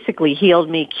basically healed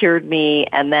me, cured me,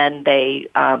 and then they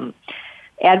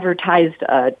advertised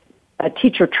a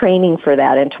teacher training for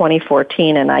that in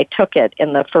 2014, and I took it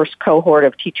in the first cohort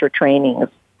of teacher trainings.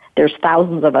 There's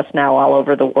thousands of us now all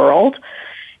over the world,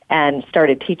 and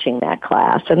started teaching that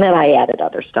class. And then I added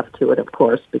other stuff to it, of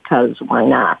course, because why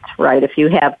not, right? If you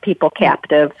have people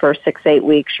captive for 6-8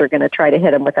 weeks, you're going to try to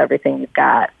hit them with everything you've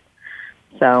got.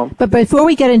 So, but before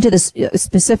we get into the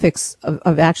specifics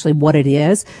of actually what it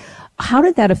is, how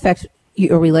did that affect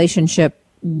your relationship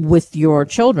with your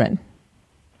children?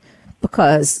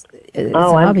 Because it's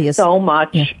obvious. I'm so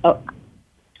much. Yeah.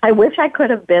 I wish I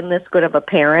could have been this good of a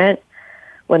parent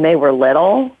when they were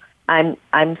little.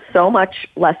 I'm so much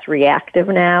less reactive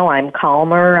now. I'm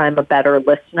calmer. I'm a better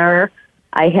listener.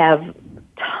 I have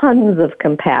tons of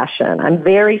compassion. I'm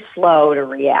very slow to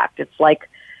react. It's like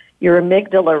your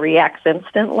amygdala reacts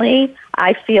instantly.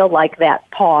 I feel like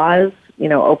that pause,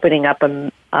 opening up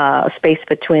a space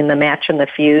between the match and the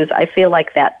fuse, I feel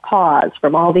like that pause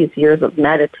from all these years of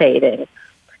meditating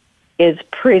is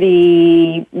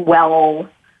pretty well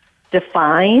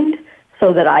defined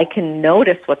so that I can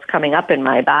notice what's coming up in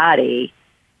my body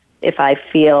if I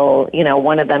feel,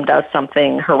 one of them does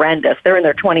something horrendous. They're in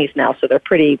their 20s now, so they're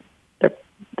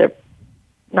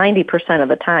 90% of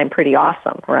the time pretty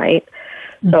awesome, right?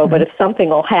 Mm-hmm. So, but if something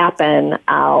will happen,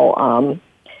 I'll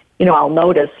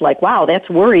notice like, wow, that's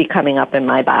worry coming up in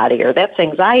my body, or that's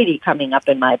anxiety coming up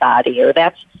in my body, or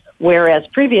that's, whereas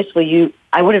previously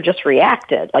I would have just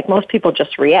reacted, like most people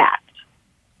just react.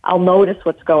 I'll notice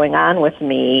what's going on with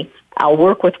me. I'll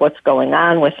work with what's going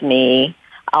on with me.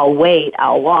 I'll wait.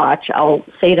 I'll watch. I'll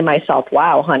say to myself,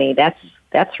 wow, honey,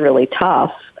 that's really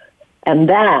tough. And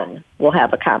then we'll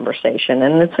have a conversation.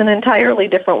 And it's an entirely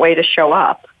different way to show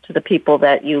up to the people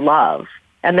that you love.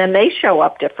 And then they show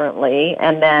up differently.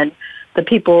 And then the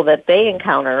people that they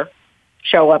encounter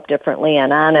show up differently,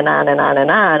 and on and on and on and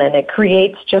on. And it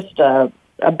creates just a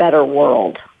better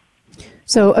world.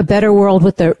 So a better world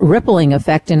with the rippling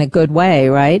effect in a good way,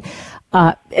 right?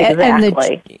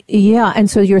 Exactly. And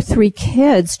so your 3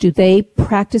 kids, do they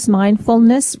practice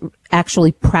mindfulness,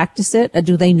 actually practice it?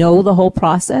 Do they know the whole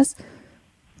process?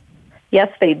 Yes,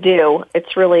 they do.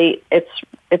 It's really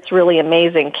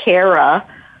amazing. Kara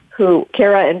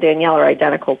and Danielle are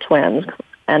identical twins,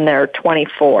 and they're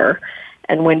 24.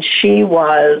 And when she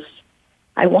was,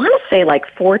 I want to say like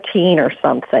 14 or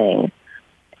something,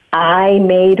 I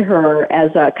made her,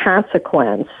 as a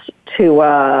consequence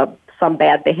to some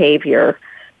bad behavior,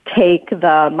 take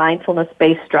the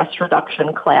mindfulness-based stress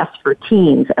reduction class for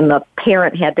teens, and the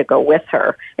parent had to go with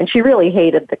her. And she really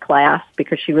hated the class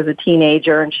because she was a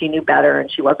teenager and she knew better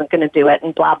and she wasn't going to do it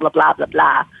and blah, blah, blah, blah,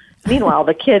 blah. Meanwhile,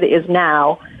 the kid is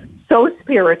now so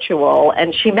spiritual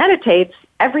and she meditates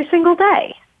every single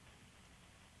day.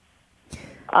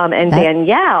 And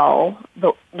Danielle,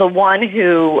 the one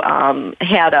who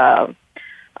had a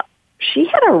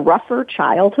rougher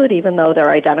childhood, even though they're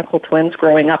identical twins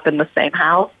growing up in the same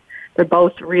house. They're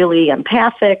both really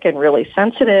empathic and really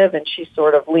sensitive, and she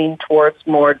sort of leaned towards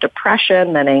more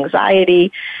depression than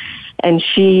anxiety. And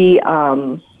she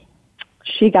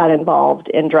got involved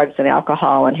in drugs and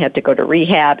alcohol and had to go to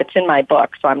rehab. It's in my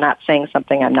book, so I'm not saying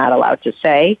something I'm not allowed to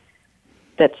say.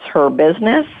 That's her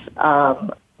business.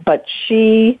 but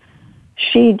she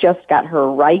just got her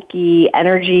Reiki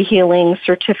energy healing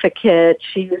certificate.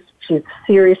 She's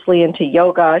seriously into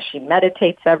yoga. She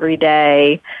meditates every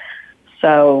day.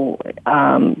 So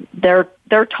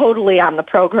they're totally on the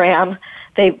program.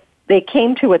 They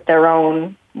came to it their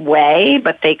own way,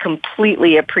 but they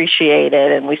completely appreciate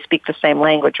it, and we speak the same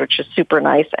language, which is super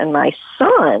nice. And my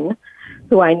son,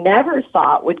 who I never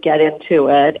thought would get into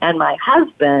it, and my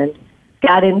husband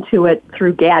got into it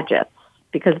through gadgets,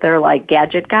 because they're like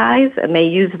gadget guys, and they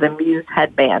use the Muse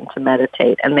headband to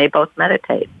meditate, and they both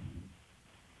meditate.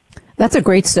 That's a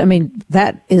great,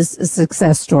 that is a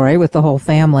success story with the whole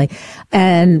family.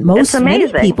 And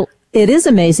many people, it is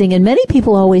amazing. And many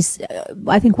people always,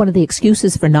 I think one of the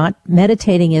excuses for not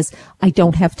meditating is, I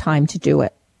don't have time to do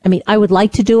it. I would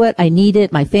like to do it. I need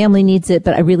it. My family needs it,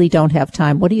 but I really don't have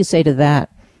time. What do you say to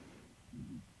that?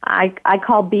 I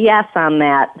call BS on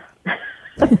that.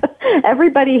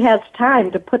 Everybody has time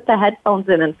to put the headphones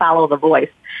in and follow the voice.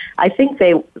 I think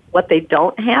what they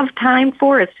don't have time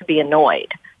for is to be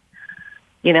annoyed.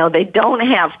 They don't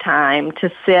have time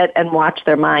to sit and watch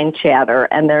their mind chatter,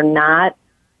 and they're not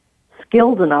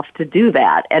skilled enough to do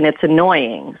that, and it's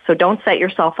annoying. So don't set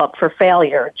yourself up for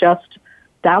failure. Just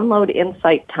download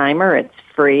Insight Timer. It's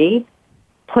free.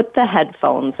 Put the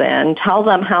headphones in. Tell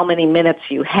them how many minutes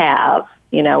you have.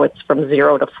 It's from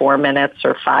 0 to 4 minutes,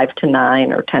 or 5 to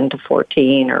 9, or 10 to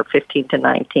 14, or 15 to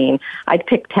 19. I'd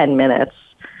pick 10 minutes.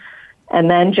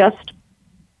 And then just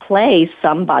play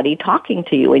somebody talking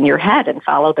to you in your head and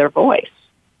follow their voice.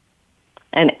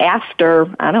 And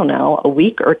after, a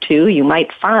week or two, you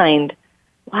might find,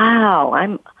 wow,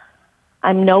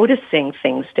 I'm noticing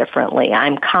things differently.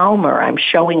 I'm calmer. I'm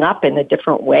showing up in a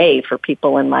different way for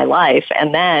people in my life.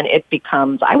 And then it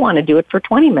becomes, I want to do it for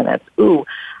 20 minutes. Ooh,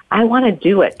 I want to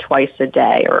do it twice a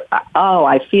day. Or, oh,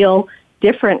 I feel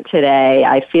different today.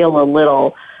 I feel a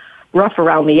little rough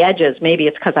around the edges. Maybe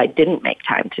it's because I didn't make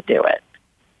time to do it.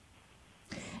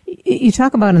 You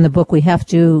talk about in the book, we have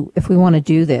to, if we want to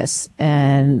do this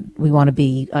and we want to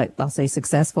be, I'll say,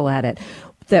 successful at it,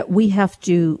 that we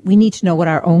need to know what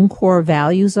our own core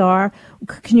values are.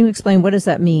 Can you explain, what does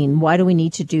that mean? Why do we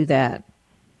need to do that?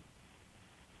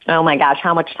 Oh my gosh,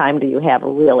 how much time do you have,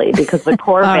 really? Because the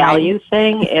core value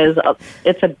thing is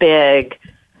it's a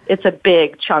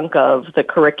big chunk of the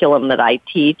curriculum that I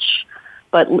teach.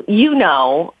 But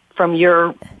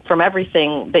from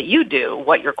everything that you do,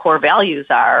 what your core values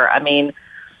are.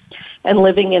 And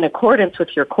living in accordance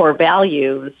with your core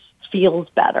values feels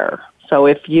better. So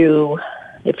if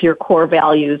your core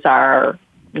values are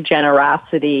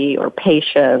generosity or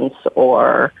patience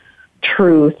or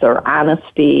truth or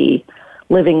honesty,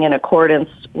 living in accordance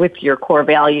with your core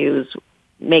values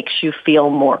makes you feel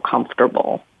more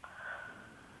comfortable.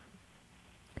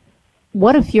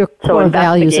 What if your core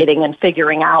values... So investigating and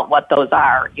figuring out what those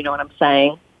are, you know what I'm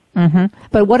saying? Mm-hmm.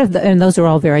 But what if, and those are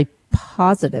all very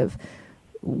positive.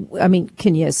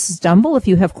 Can you stumble if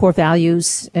you have core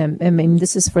values?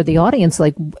 This is for the audience,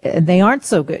 they aren't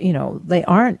so good, they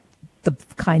aren't the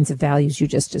kinds of values you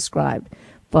just described,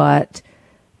 but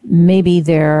maybe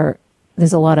there's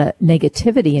a lot of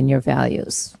negativity in your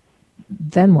values.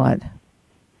 Then what?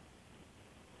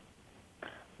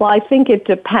 Well, I think it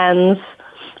depends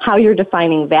how you're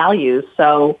defining values.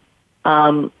 So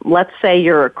let's say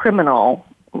you're a criminal,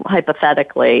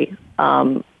 hypothetically.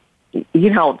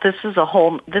 This is a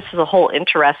whole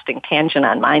interesting tangent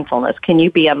on mindfulness. Can you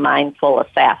be a mindful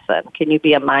assassin? Can you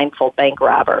be a mindful bank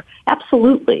robber?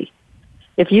 Absolutely.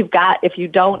 If you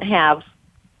don't have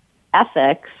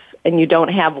ethics and you don't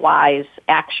have wise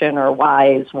action or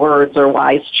wise words or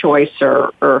wise choice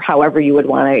or however you would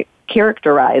want to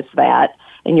characterize that,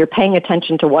 and you're paying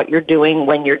attention to what you're doing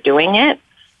when you're doing it,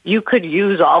 you could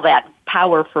use all that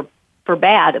power for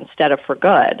bad instead of for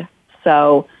good.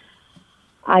 So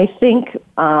I think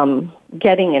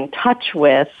getting in touch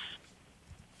with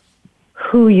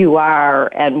who you are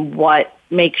and what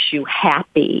makes you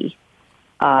happy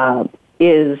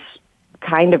is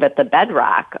kind of at the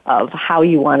bedrock of how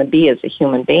you want to be as a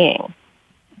human being.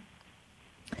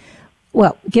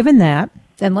 Well, given that,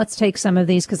 then let's take some of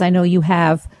these, because I know you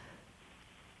have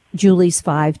Julie's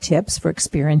 5 tips for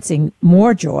experiencing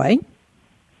more joy.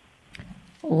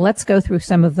 Let's go through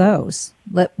some of those.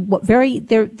 They're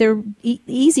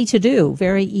easy to do,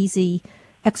 very easy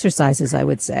exercises, I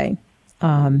would say.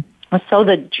 So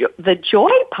the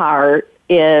joy part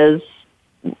is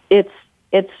it's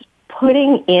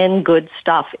putting in good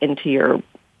stuff into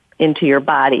your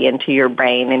body, into your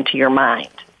brain, into your mind.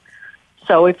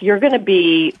 So if you're going to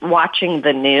be watching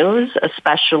the news,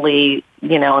 especially,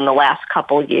 in the last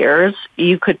couple years,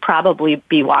 you could probably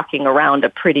be walking around a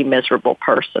pretty miserable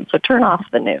person. So turn off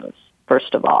the news,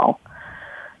 first of all.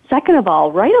 Second of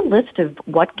all, write a list of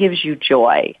what gives you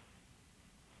joy.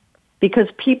 Because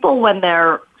people, when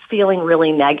they're feeling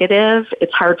really negative,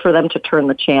 it's hard for them to turn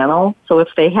the channel. So if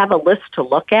they have a list to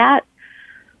look at,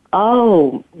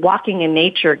 walking in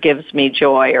nature gives me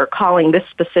joy, or calling this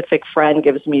specific friend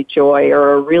gives me joy,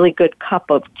 or a really good cup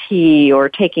of tea, or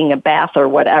taking a bath, or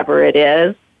whatever it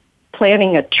is.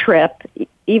 Planning a trip,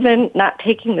 even not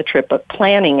taking the trip, but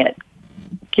planning it,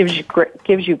 gives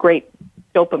you great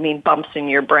dopamine bumps in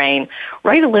your brain.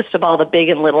 Write a list of all the big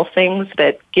and little things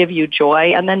that give you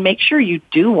joy, and then make sure you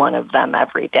do one of them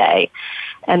every day.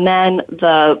 And then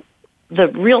the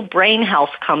real brain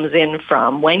health comes in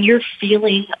from when you're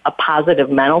feeling a positive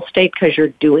mental state because you're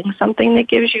doing something that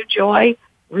gives you joy,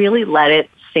 really let it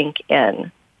sink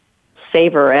in.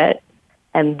 Savor it.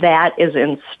 And that is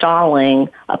installing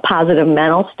a positive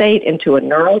mental state into a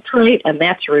neural trait, and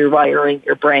that's rewiring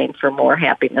your brain for more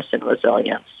happiness and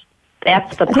resilience.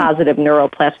 That's the positive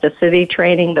neuroplasticity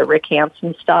training, the Rick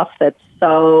Hansen stuff that's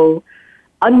so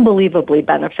unbelievably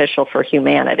beneficial for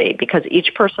humanity, because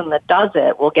each person that does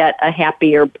it will get a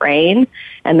happier brain,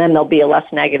 and then they'll be a less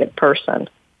negative person.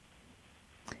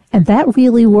 And that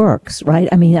really works, right?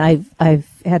 I mean, I've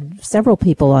had several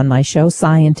people on my show,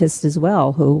 scientists as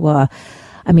well, who,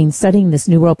 studying this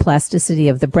neuroplasticity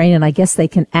of the brain, and I guess they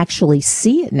can actually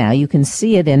see it now. You can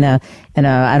see it in a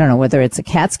I don't know whether it's a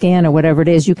CAT scan or whatever it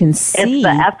is. You can see. It's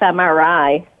the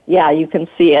fMRI. Yeah, you can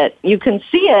see it. You can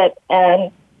see it,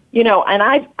 and and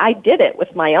I did it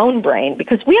with my own brain,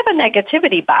 because we have a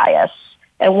negativity bias,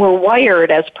 and we're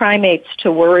wired as primates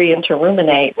to worry and to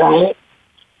ruminate, right?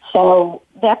 So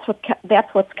that's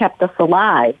what's kept us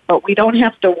alive. But we don't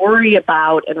have to worry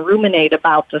about and ruminate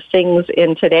about the things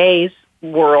in today's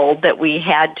world that we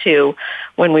had to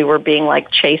when we were being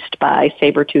chased by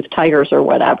saber-toothed tigers or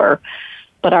whatever.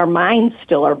 But our minds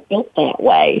still are built that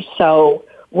way. So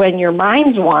when your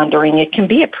mind's wandering, it can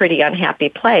be a pretty unhappy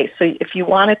place. So if you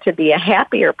want it to be a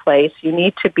happier place, you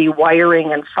need to be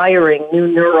wiring and firing new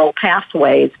neural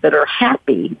pathways that are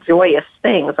happy, joyous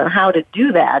things. And how to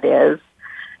do that is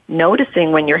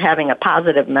noticing when you're having a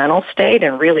positive mental state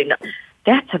and really,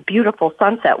 that's a beautiful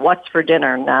sunset. What's for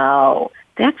dinner? No.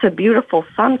 That's a beautiful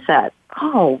sunset.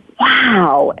 Oh,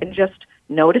 wow. And just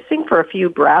noticing for a few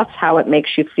breaths how it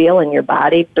makes you feel in your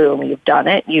body. Boom, you've done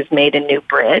it. You've made a new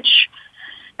bridge.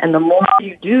 And the more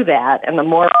you do that, and the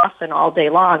more often all day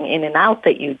long, in and out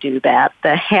that you do that,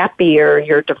 the happier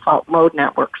your default mode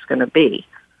network's going to be.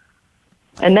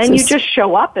 And then you just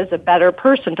show up as a better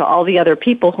person to all the other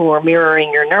people who are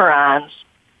mirroring your neurons,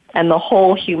 and the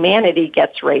whole humanity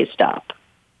gets raised up.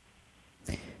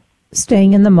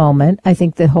 Staying in the moment. I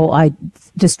think the whole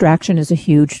distraction is a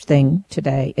huge thing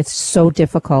today. It's so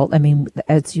difficult. I mean,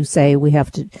 as you say, we have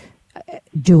to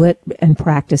do it and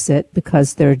practice it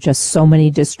because there are just so many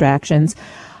distractions.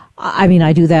 I mean,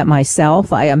 I do that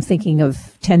myself. I am thinking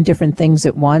of 10 different things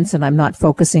at once, and I'm not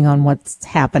focusing on what's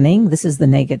happening. This is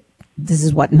this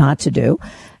is what not to do,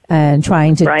 and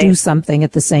trying to do something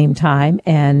at the same time.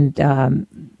 And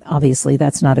obviously,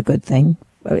 that's not a good thing.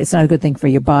 It's not a good thing for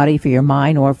your body, for your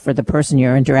mind, or for the person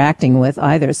you're interacting with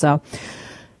either. So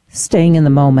staying in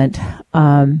the moment.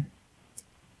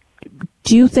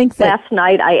 Do you think that last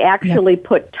night I actually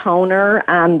put toner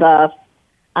on the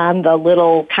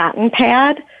little cotton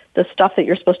pad, the stuff that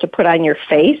you're supposed to put on your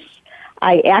face?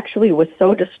 I actually was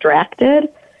so distracted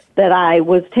that I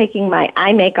was taking my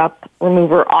eye makeup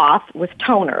remover off with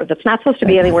toner that's not supposed to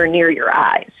be anywhere near your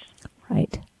eyes.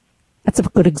 Right. That's a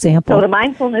good example. So the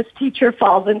mindfulness teacher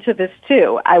falls into this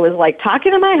too. I was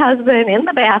talking to my husband in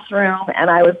the bathroom,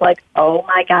 and I was like, oh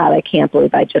my God, I can't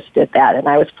believe I just did that. And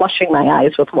I was flushing my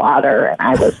eyes with water, and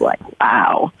I was like,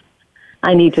 wow,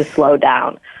 I need to slow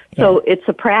down. Yeah. So it's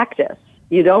a practice.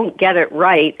 You don't get it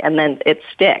right, and then it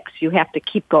sticks. You have to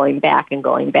keep going back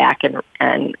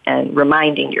and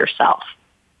reminding yourself.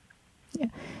 Yeah.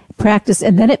 Practice,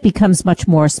 and then it becomes much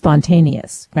more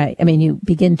spontaneous, right? I mean, you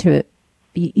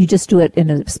just do it in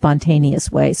a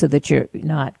spontaneous way so that you're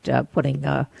not putting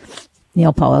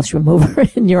nail polish remover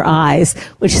in your eyes,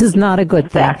 which is not a good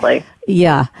thing. Exactly.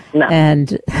 Yeah. No.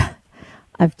 And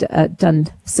I've done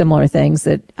similar things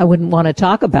that I wouldn't want to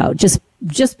talk about just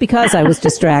because I was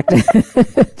distracted.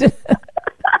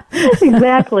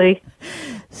 Exactly.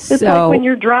 It's like when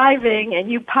you're driving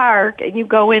and you park and you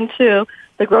go into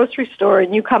the grocery store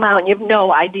and you come out and you have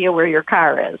no idea where your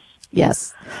car is.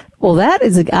 Yes. Well, that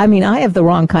is, I have the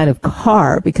wrong kind of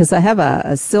car because I have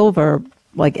a silver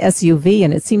like SUV,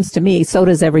 and it seems to me so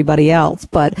does everybody else.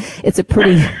 But it's a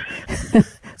pretty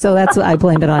so that's I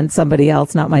blame it on somebody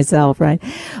else, not myself, right?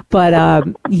 But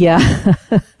yeah.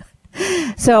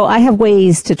 So I have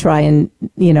ways to try and,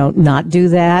 not do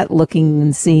that, looking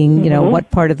and seeing, what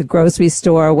part of the grocery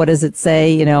store, what does it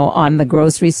say, on the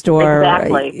grocery store.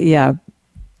 Exactly. Yeah.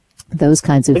 Those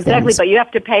kinds of things. Exactly, but you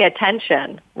have to pay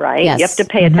attention, right? Yes. You have to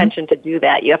pay attention to do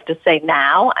that. You have to say,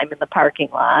 now I'm in the parking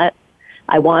lot.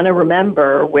 I want to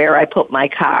remember where I put my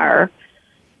car.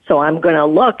 So I'm going to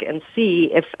look and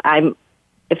see if I'm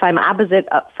opposite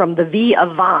from the V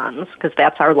of Vons, because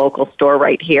that's our local store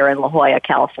right here in La Jolla,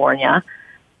 California.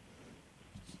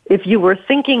 If you were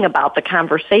thinking about the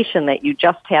conversation that you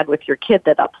just had with your kid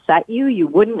that upset you, you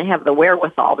wouldn't have the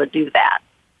wherewithal to do that.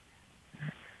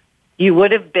 You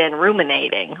would have been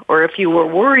ruminating. Or if you were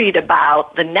worried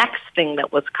about the next thing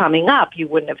that was coming up, you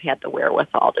wouldn't have had the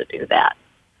wherewithal to do that.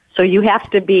 So you have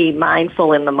to be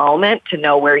mindful in the moment to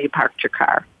know where you parked your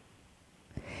car.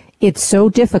 It's so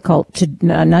difficult to,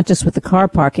 not just with the car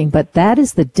parking, but that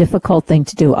is the difficult thing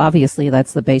to do. Obviously,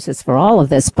 that's the basis for all of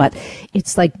this, but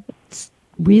it's like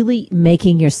really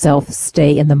making yourself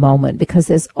stay in the moment, because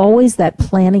there's always that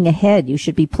planning ahead. You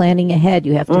should be planning ahead.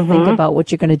 You have to think about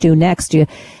what you're going to do next. We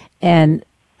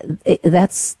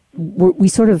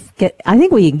sort of I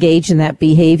think we engage in that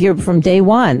behavior from day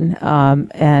one.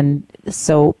 And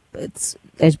so it's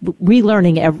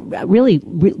relearning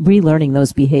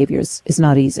those behaviors is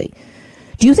not easy.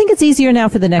 Do you think it's easier now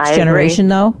for the next generation,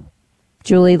 though,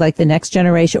 Julie, like the next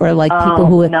generation, or like people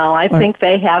who... No, I think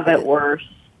they have it worse.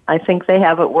 I think they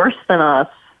have it worse than us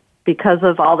because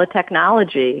of all the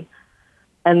technology,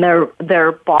 and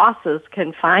their bosses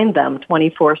can find them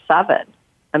 24/7.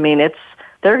 I mean,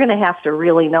 they're going to have to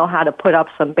really know how to put up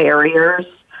some barriers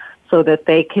so that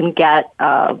they can get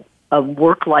a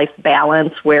work-life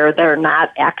balance where they're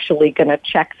not actually going to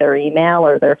check their email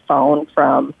or their phone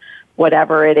from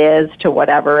whatever it is to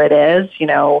whatever it is,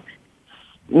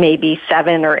 maybe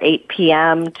 7 or 8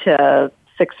 p.m. to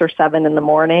 6 or 7 in the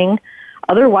morning.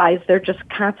 Otherwise, they're just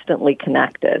constantly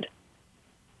connected.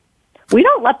 We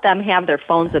don't let them have their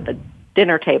phones at the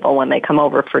dinner table when they come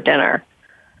over for dinner.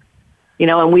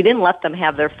 And we didn't let them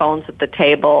have their phones at the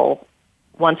table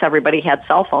once everybody had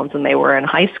cell phones and they were in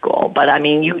high school. But, I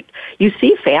mean, you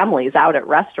see families out at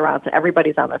restaurants and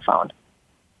everybody's on their phone.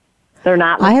 They're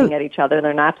not looking at each other.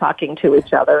 They're not talking to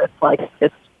each other. It's like,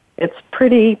 it's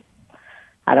pretty...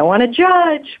 I don't want to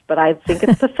judge, but I think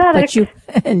it's pathetic.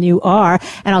 You are.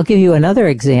 And I'll give you another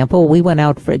example. We went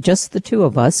out for just the two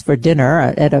of us for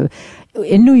dinner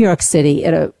in New York City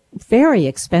at a very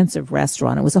expensive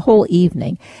restaurant. It was a whole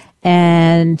evening,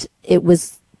 and it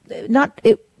was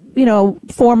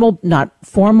formal, not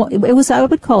formal. It was, I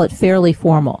would call it fairly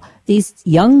formal. These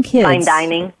young kids.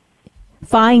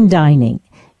 Fine dining.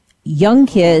 Young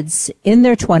kids in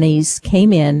their 20s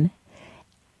came in,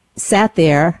 sat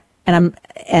there,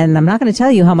 and I'm not going to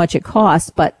tell you how much it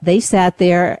cost, but they sat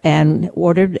there and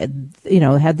ordered,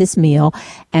 had this meal,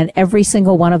 and every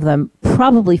single one of them,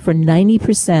 probably for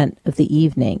 90% of the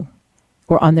evening,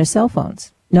 were on their cell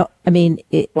phones. No, I mean,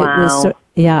 it was,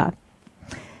 yeah.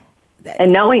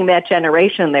 And knowing that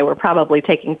generation, they were probably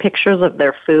taking pictures of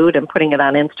their food and putting it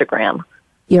on Instagram.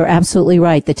 You're absolutely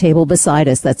right. The table beside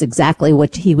us, that's exactly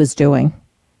what he was doing.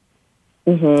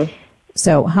 Mm-hmm.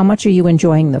 So how much are you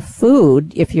enjoying the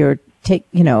food if you're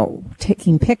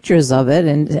taking pictures of it?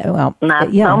 And not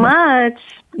so much.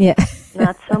 Yeah.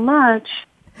 Not so much.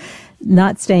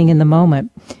 Not staying in the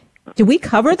moment. Do we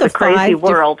cover the crazy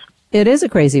world? It is a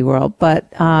crazy world, but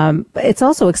it's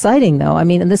also exciting, though. I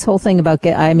mean, and this whole thing about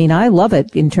I love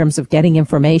it in terms of getting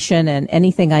information and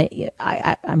anything.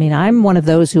 I mean, I'm one of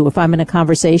those who, if I'm in a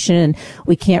conversation and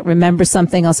we can't remember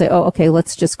something, I'll say, "Oh, okay,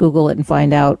 let's just Google it and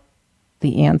find out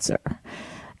the answer."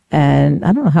 And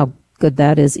I don't know how good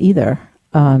that is either.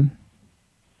 I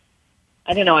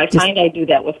don't know. I find I do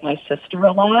that with my sister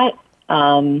a lot.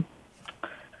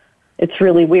 It's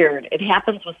really weird. It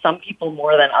happens with some people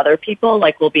more than other people.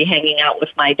 Like, we'll be hanging out with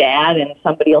my dad and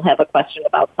somebody will have a question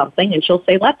about something and she'll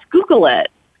say, "Let's Google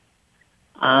it."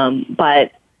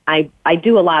 But I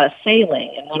do a lot of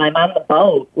sailing, and when I'm on the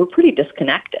boat, we're pretty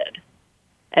disconnected,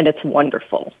 and it's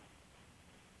wonderful.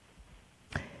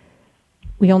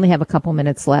 We only have a couple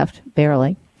minutes left,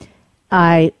 barely.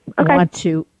 I want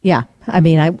to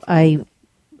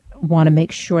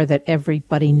make sure that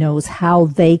everybody knows how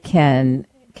they can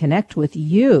connect with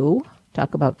you.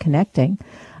 Talk about connecting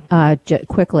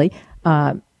quickly.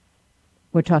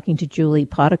 We're talking to Julie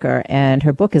Potiker, and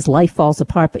her book is Life Falls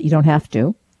Apart, But You Don't Have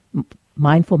to.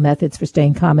 Mindful Methods for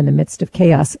Staying Calm in the Midst of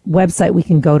Chaos. Website we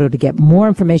can go to get more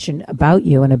information about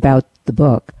you and about the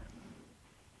book.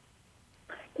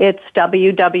 It's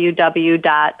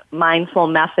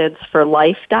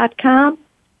www.mindfulmethodsforlife.com.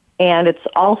 And it's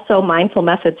also Mindful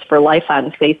Methods for Life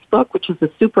on Facebook, which is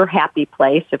a super happy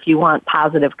place. If you want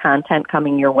positive content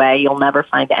coming your way, you'll never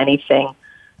find anything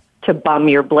to bum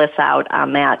your bliss out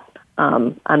on that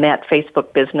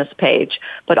Facebook business page.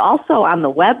 But also on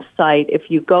the website,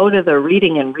 if you go to the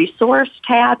Reading and Resource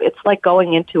tab, it's like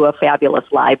going into a fabulous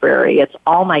library. It's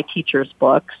all my teachers'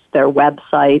 books, their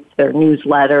websites, their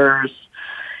newsletters.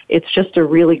 It's just a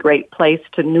really great place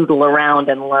to noodle around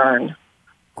and learn.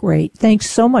 Great. Thanks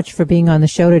so much for being on the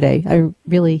show today. I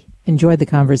really enjoyed the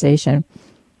conversation.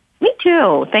 Me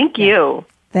too. Thank you.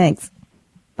 Thanks.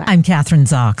 Bye. I'm Kathryn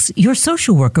Zox, your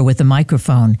social worker with a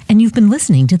microphone, and you've been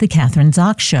listening to The Kathryn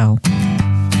Zox Show.